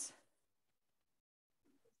questions?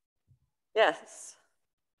 Yes.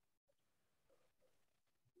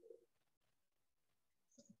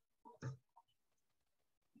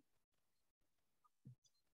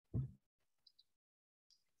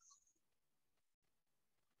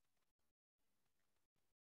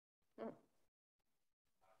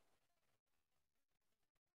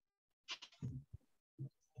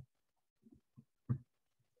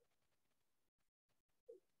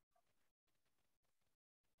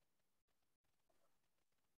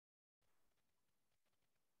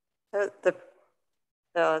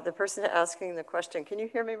 The person asking the question, can you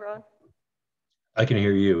hear me, Ron? I can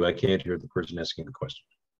hear you. I can't hear the person asking the question.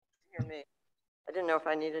 Hear me. I didn't know if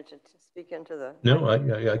I needed to speak into the. No, I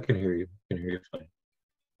can hear you. I can hear you fine.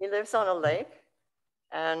 He lives on a lake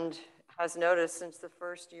and has noticed since the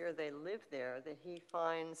first year they lived there that he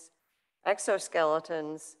finds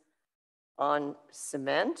exoskeletons on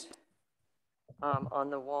cement, on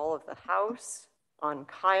the wall of the house, on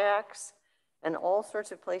kayaks, and all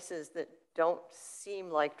sorts of places that don't seem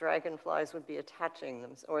like dragonflies would be attaching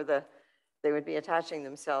them, or they would be attaching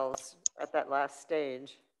themselves at that last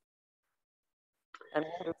stage. And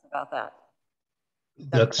wonders about that.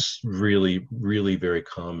 That's really, really very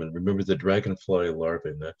common. Remember, the dragonfly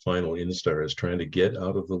larvae, that final instar, is trying to get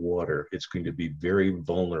out of the water. It's going to be very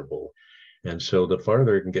vulnerable. And so the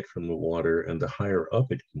farther it can get from the water and the higher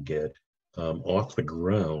up it can get off the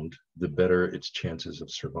ground, the better its chances of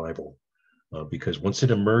survival. Because once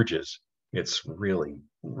it emerges, it's really,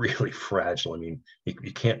 really fragile. I mean,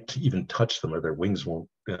 you can't even touch them or their wings won't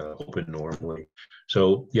open normally.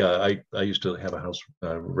 So yeah, I used to have a house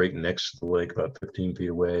right next to the lake, about 15 feet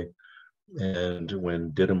away. And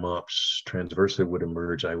when Didymops transversa would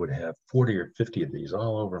emerge, I would have 40 or 50 of these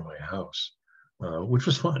all over my house, which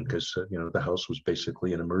was fun because the house was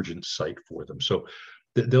basically an emergent site for them. So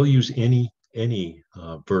they'll use any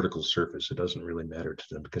vertical surface. It doesn't really matter to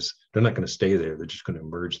them because they're not going to stay there. They're just going to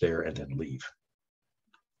emerge there and then leave.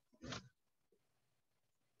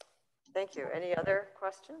 Thank you. Any other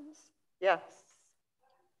questions? Yes.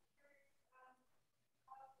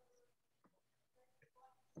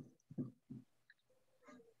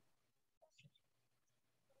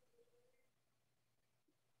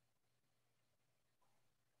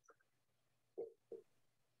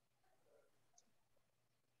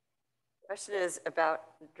 Question is about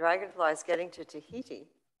dragonflies getting to Tahiti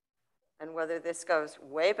and whether this goes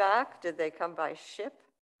way back. Did they come by ship?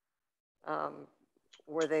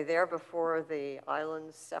 Were they there before the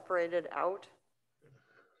islands separated out?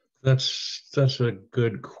 That's a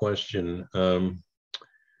good question. Part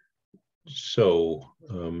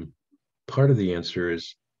of the answer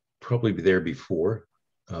is probably there before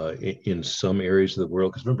in some areas of the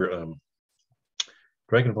world. Because remember,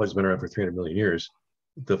 dragonflies have been around for 300 million years.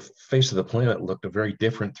 The face of the planet looked very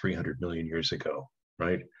different 300 million years ago,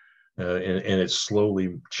 right? And it's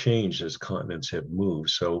slowly changed as continents have moved.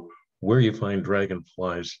 So where you find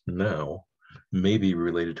dragonflies now may be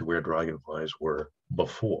related to where dragonflies were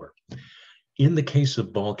before. In the case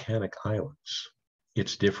of volcanic islands,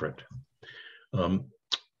 it's different.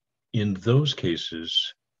 In those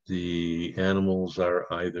cases, the animals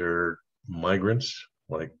are either migrants,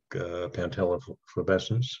 like Pantella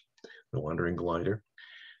flabescens, the wandering glider.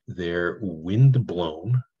 They're wind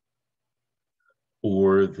blown,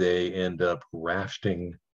 or they end up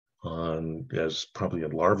rafting on, as probably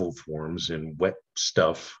in larval forms, in wet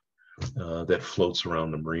stuff that floats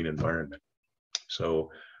around the marine environment.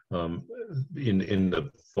 So in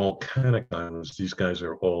the volcanic islands, these guys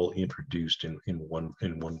are all introduced in one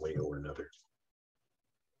way or another.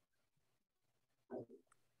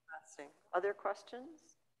 Interesting. Other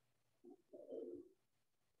questions?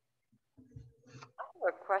 I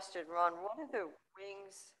have a question, Ron. What are the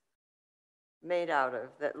wings made out of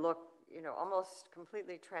that look, you know, almost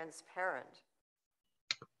completely transparent?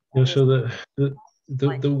 Yeah, so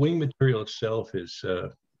the wing material itself is uh,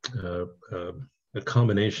 a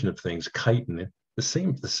combination of things. Chitin, the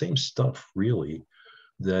same stuff really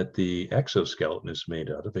that the exoskeleton is made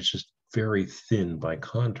out of. It's just very thin by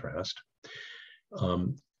contrast.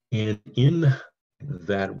 And in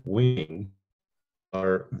that wing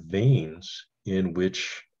are veins in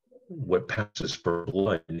which what passes for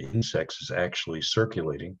blood in insects is actually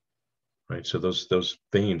circulating, right? So those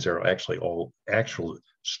veins are actually all actual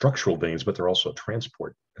structural veins, but they're also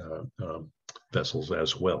transport vessels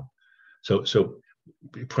as well. So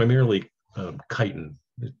primarily chitin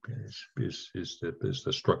is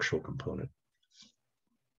the structural component.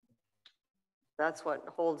 That's what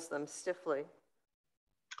holds them stiffly.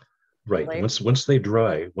 Right. Once they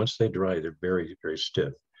dry, they're very, very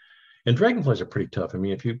stiff. And dragonflies are pretty tough. I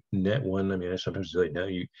mean, if you net one, I mean, I sometimes say now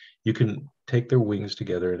you can take their wings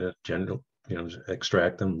together in a general, you know,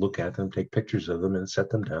 extract them, look at them, take pictures of them, and set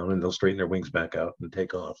them down, and they'll straighten their wings back out and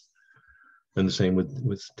take off. And the same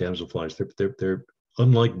with damselflies. They're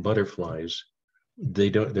unlike butterflies.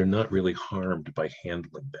 They're not really harmed by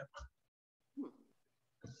handling them.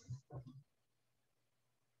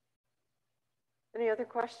 Any other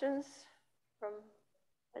questions from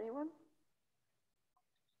anyone?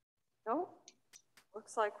 No?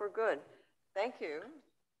 Looks like we're good. Thank you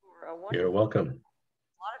for a wonderful. You're welcome. A lot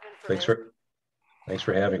of information. Thanks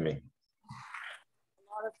for having me. A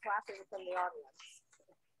lot of clapping from the audience.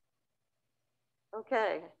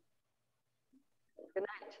 Okay. Good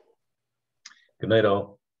night. Good night,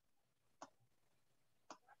 all.